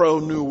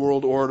pro-New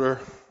World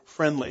Order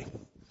friendly.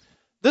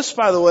 This,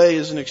 by the way,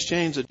 is an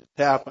exchange that just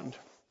happened.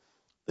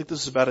 I think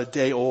this is about a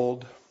day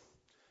old.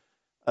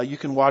 You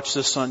can watch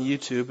this on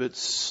YouTube.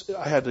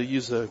 I had to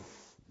use a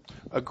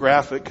a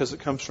graphic because it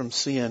comes from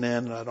CNN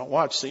and I don't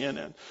watch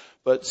CNN.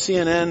 But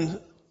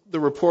CNN, the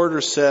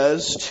reporter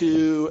says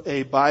to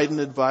a Biden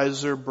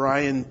advisor,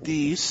 Brian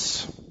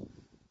Deese,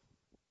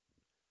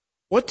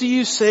 what do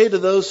you say to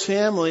those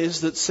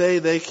families that say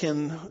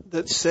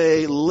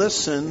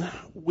listen,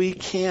 we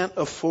can't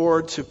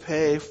afford to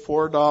pay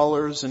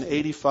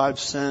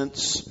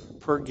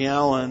 $4.85 per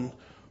gallon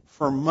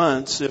for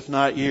months, if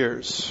not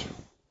years?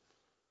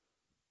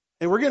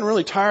 And we're getting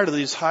really tired of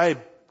these high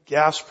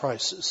gas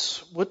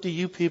prices. What do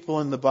you people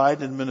in the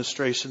Biden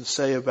administration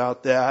say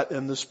about that?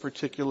 And this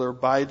particular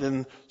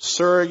Biden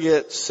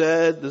surrogate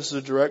said, this is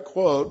a direct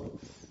quote,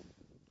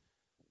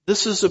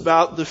 this is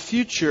about the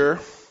future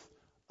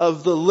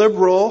of the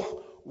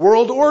liberal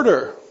world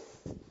order.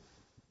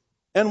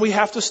 And we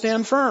have to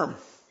stand firm.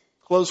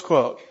 Close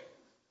quote.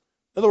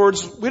 In other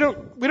words, we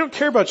don't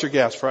care about your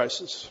gas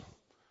prices.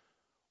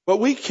 What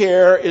we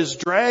care is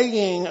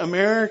dragging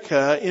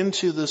America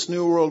into this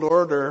new world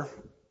order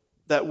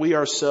that we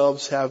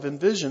ourselves have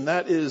envisioned.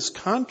 That is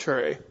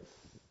contrary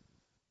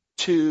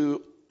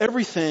to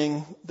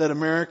everything that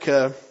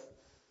America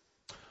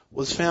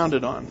was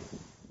founded on.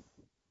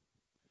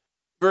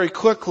 Very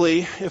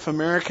quickly, if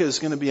America is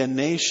going to be a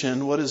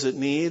nation, what does it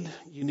need?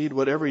 You need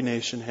what every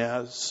nation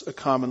has. A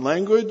common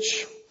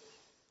language,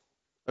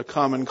 a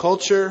common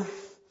culture,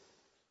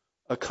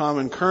 a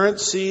common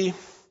currency,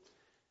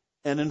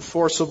 and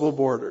enforceable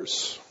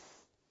borders.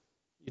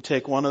 You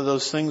take one of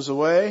those things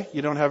away,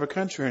 you don't have a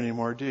country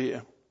anymore, do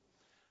you?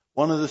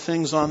 One of the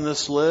things on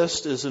this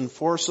list is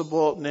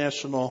enforceable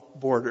national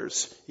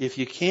borders. If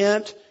you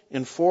can't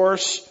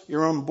enforce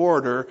your own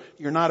border,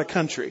 you're not a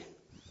country.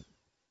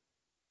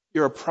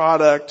 You're a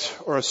product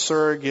or a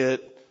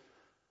surrogate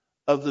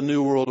of the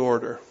New World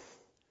Order.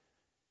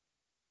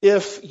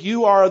 If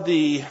you are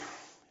the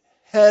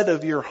head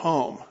of your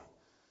home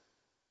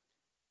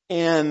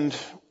and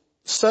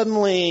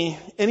suddenly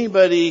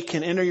anybody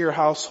can enter your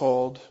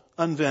household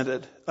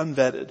unvetted,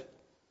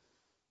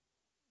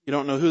 you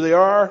don't know who they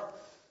are,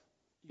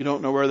 you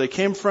don't know where they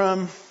came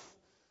from,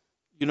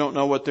 you don't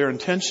know what their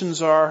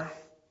intentions are,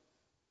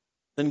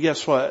 then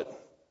guess what?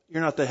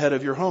 You're not the head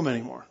of your home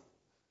anymore.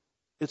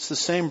 It's the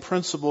same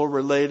principle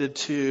related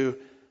to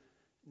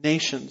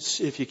nations.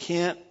 If you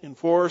can't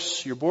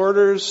enforce your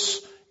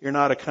borders, you're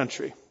not a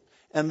country.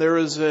 And there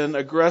is an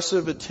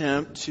aggressive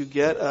attempt to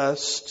get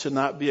us to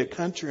not be a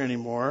country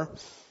anymore.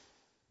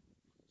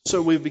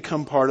 So we've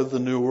become part of the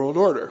New World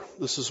Order.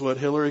 This is what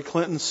Hillary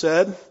Clinton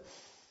said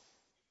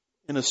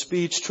in a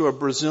speech to a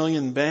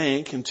Brazilian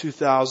bank in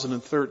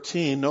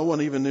 2013. No one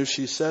even knew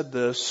she said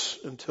this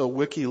until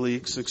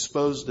WikiLeaks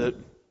exposed it.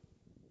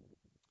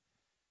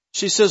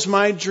 She says,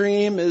 my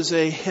dream is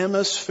a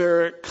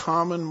hemispheric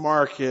common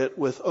market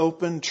with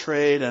open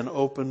trade and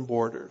open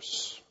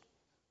borders.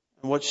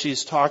 And what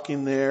she's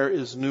talking there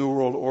is New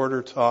World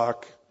Order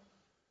talk.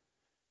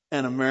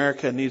 And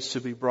America needs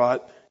to be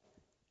brought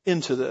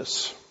into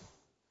this.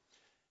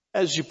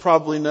 As you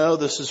probably know,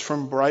 this is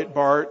from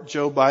Breitbart.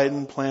 Joe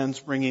Biden plans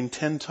bringing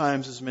 10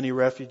 times as many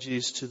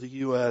refugees to the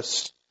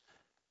U.S.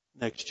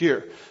 next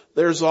year.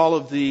 There's all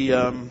of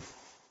the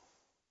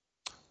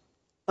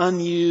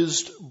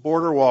unused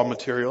border wall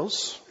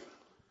materials,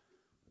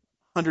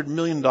 $100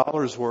 million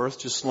worth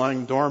just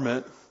lying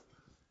dormant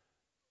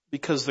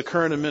because the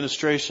current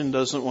administration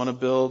doesn't want to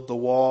build the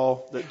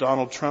wall that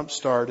Donald Trump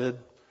started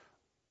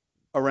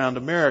around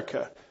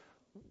America.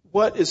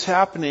 What is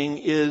happening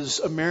is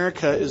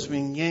America is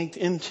being yanked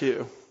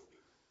into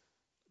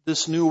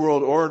this New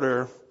World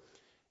Order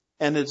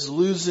and it's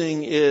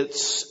losing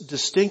its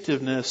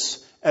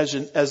distinctiveness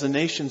as a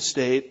nation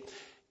state.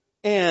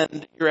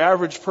 And your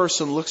average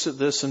person looks at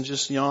this and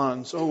just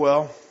yawns. Oh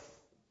well.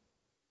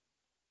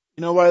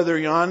 You know why they're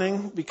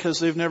yawning? Because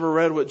they've never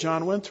read what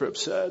John Winthrop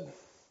said.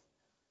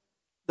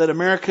 That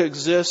America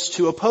exists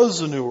to oppose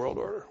the New World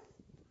Order.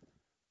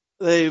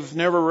 They've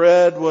never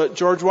read what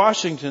George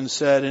Washington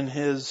said in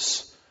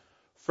his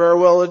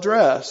farewell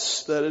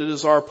address. That it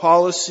is our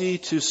policy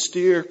to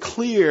steer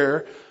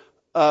clear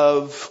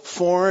of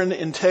foreign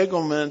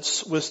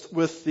entanglements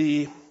with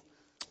the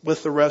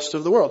rest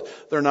of the world.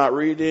 They're not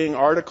reading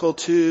Article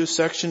 2,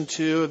 Section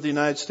 2 of the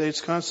United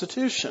States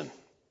Constitution,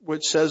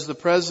 which says the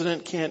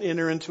president can't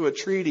enter into a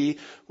treaty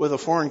with a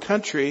foreign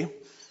country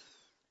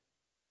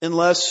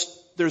unless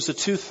there's a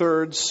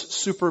 2/3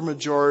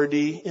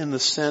 supermajority in the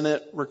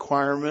Senate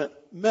requirement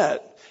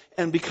met.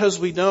 And because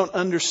we don't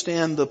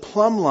understand the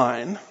plumb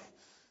line,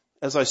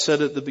 as I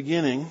said at the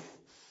beginning,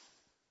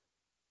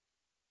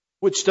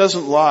 which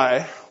doesn't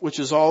lie, which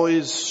is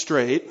always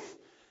straight,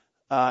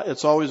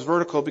 it's always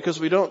vertical, because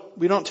we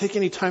don't take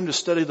any time to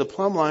study the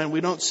plumb line.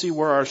 We don't see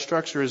where our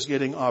structure is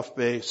getting off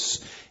base.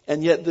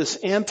 And yet this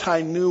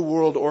anti-New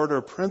World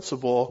Order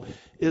principle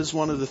is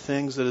one of the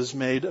things that has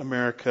made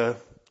America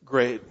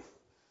great.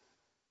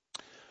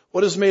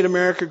 What has made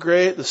America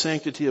great? The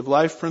sanctity of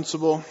life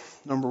principle,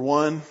 number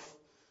 1.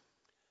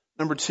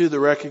 Number 2, the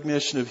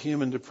recognition of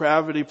human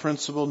depravity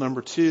principle,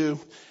 number 2.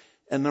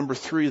 And number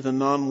 3, the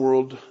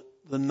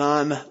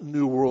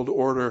non-New World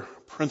Order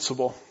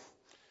principle.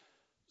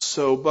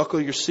 So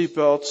buckle your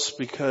seatbelts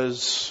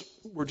because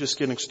we're just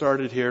getting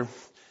started here.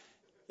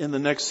 In the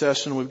next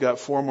session, we've got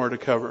 4 more to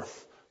cover.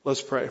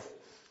 Let's pray.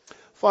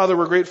 Father,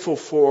 we're grateful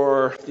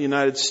for the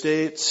United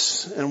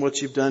States and what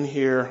you've done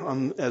here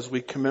as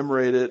we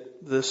commemorate it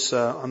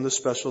on this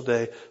special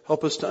day.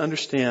 Help us to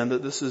understand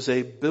that this is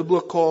a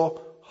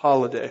biblical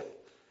holiday.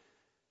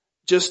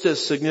 Just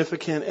as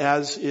significant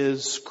as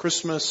is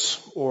Christmas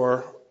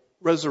or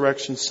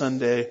Resurrection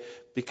Sunday,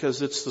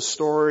 because it's the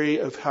story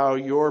of how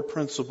your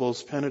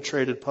principles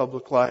penetrated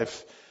public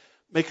life.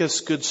 Make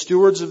us good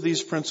stewards of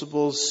these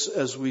principles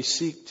as we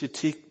seek to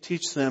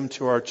teach them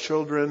to our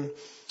children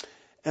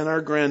and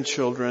our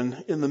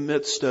grandchildren in the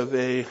midst of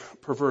a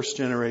perverse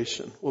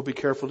generation. We'll be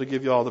careful to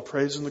give you all the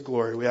praise and the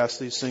glory. We ask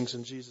these things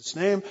in Jesus'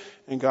 name.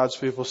 And God's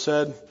people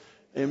said,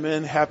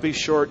 amen. Happy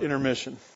short intermission.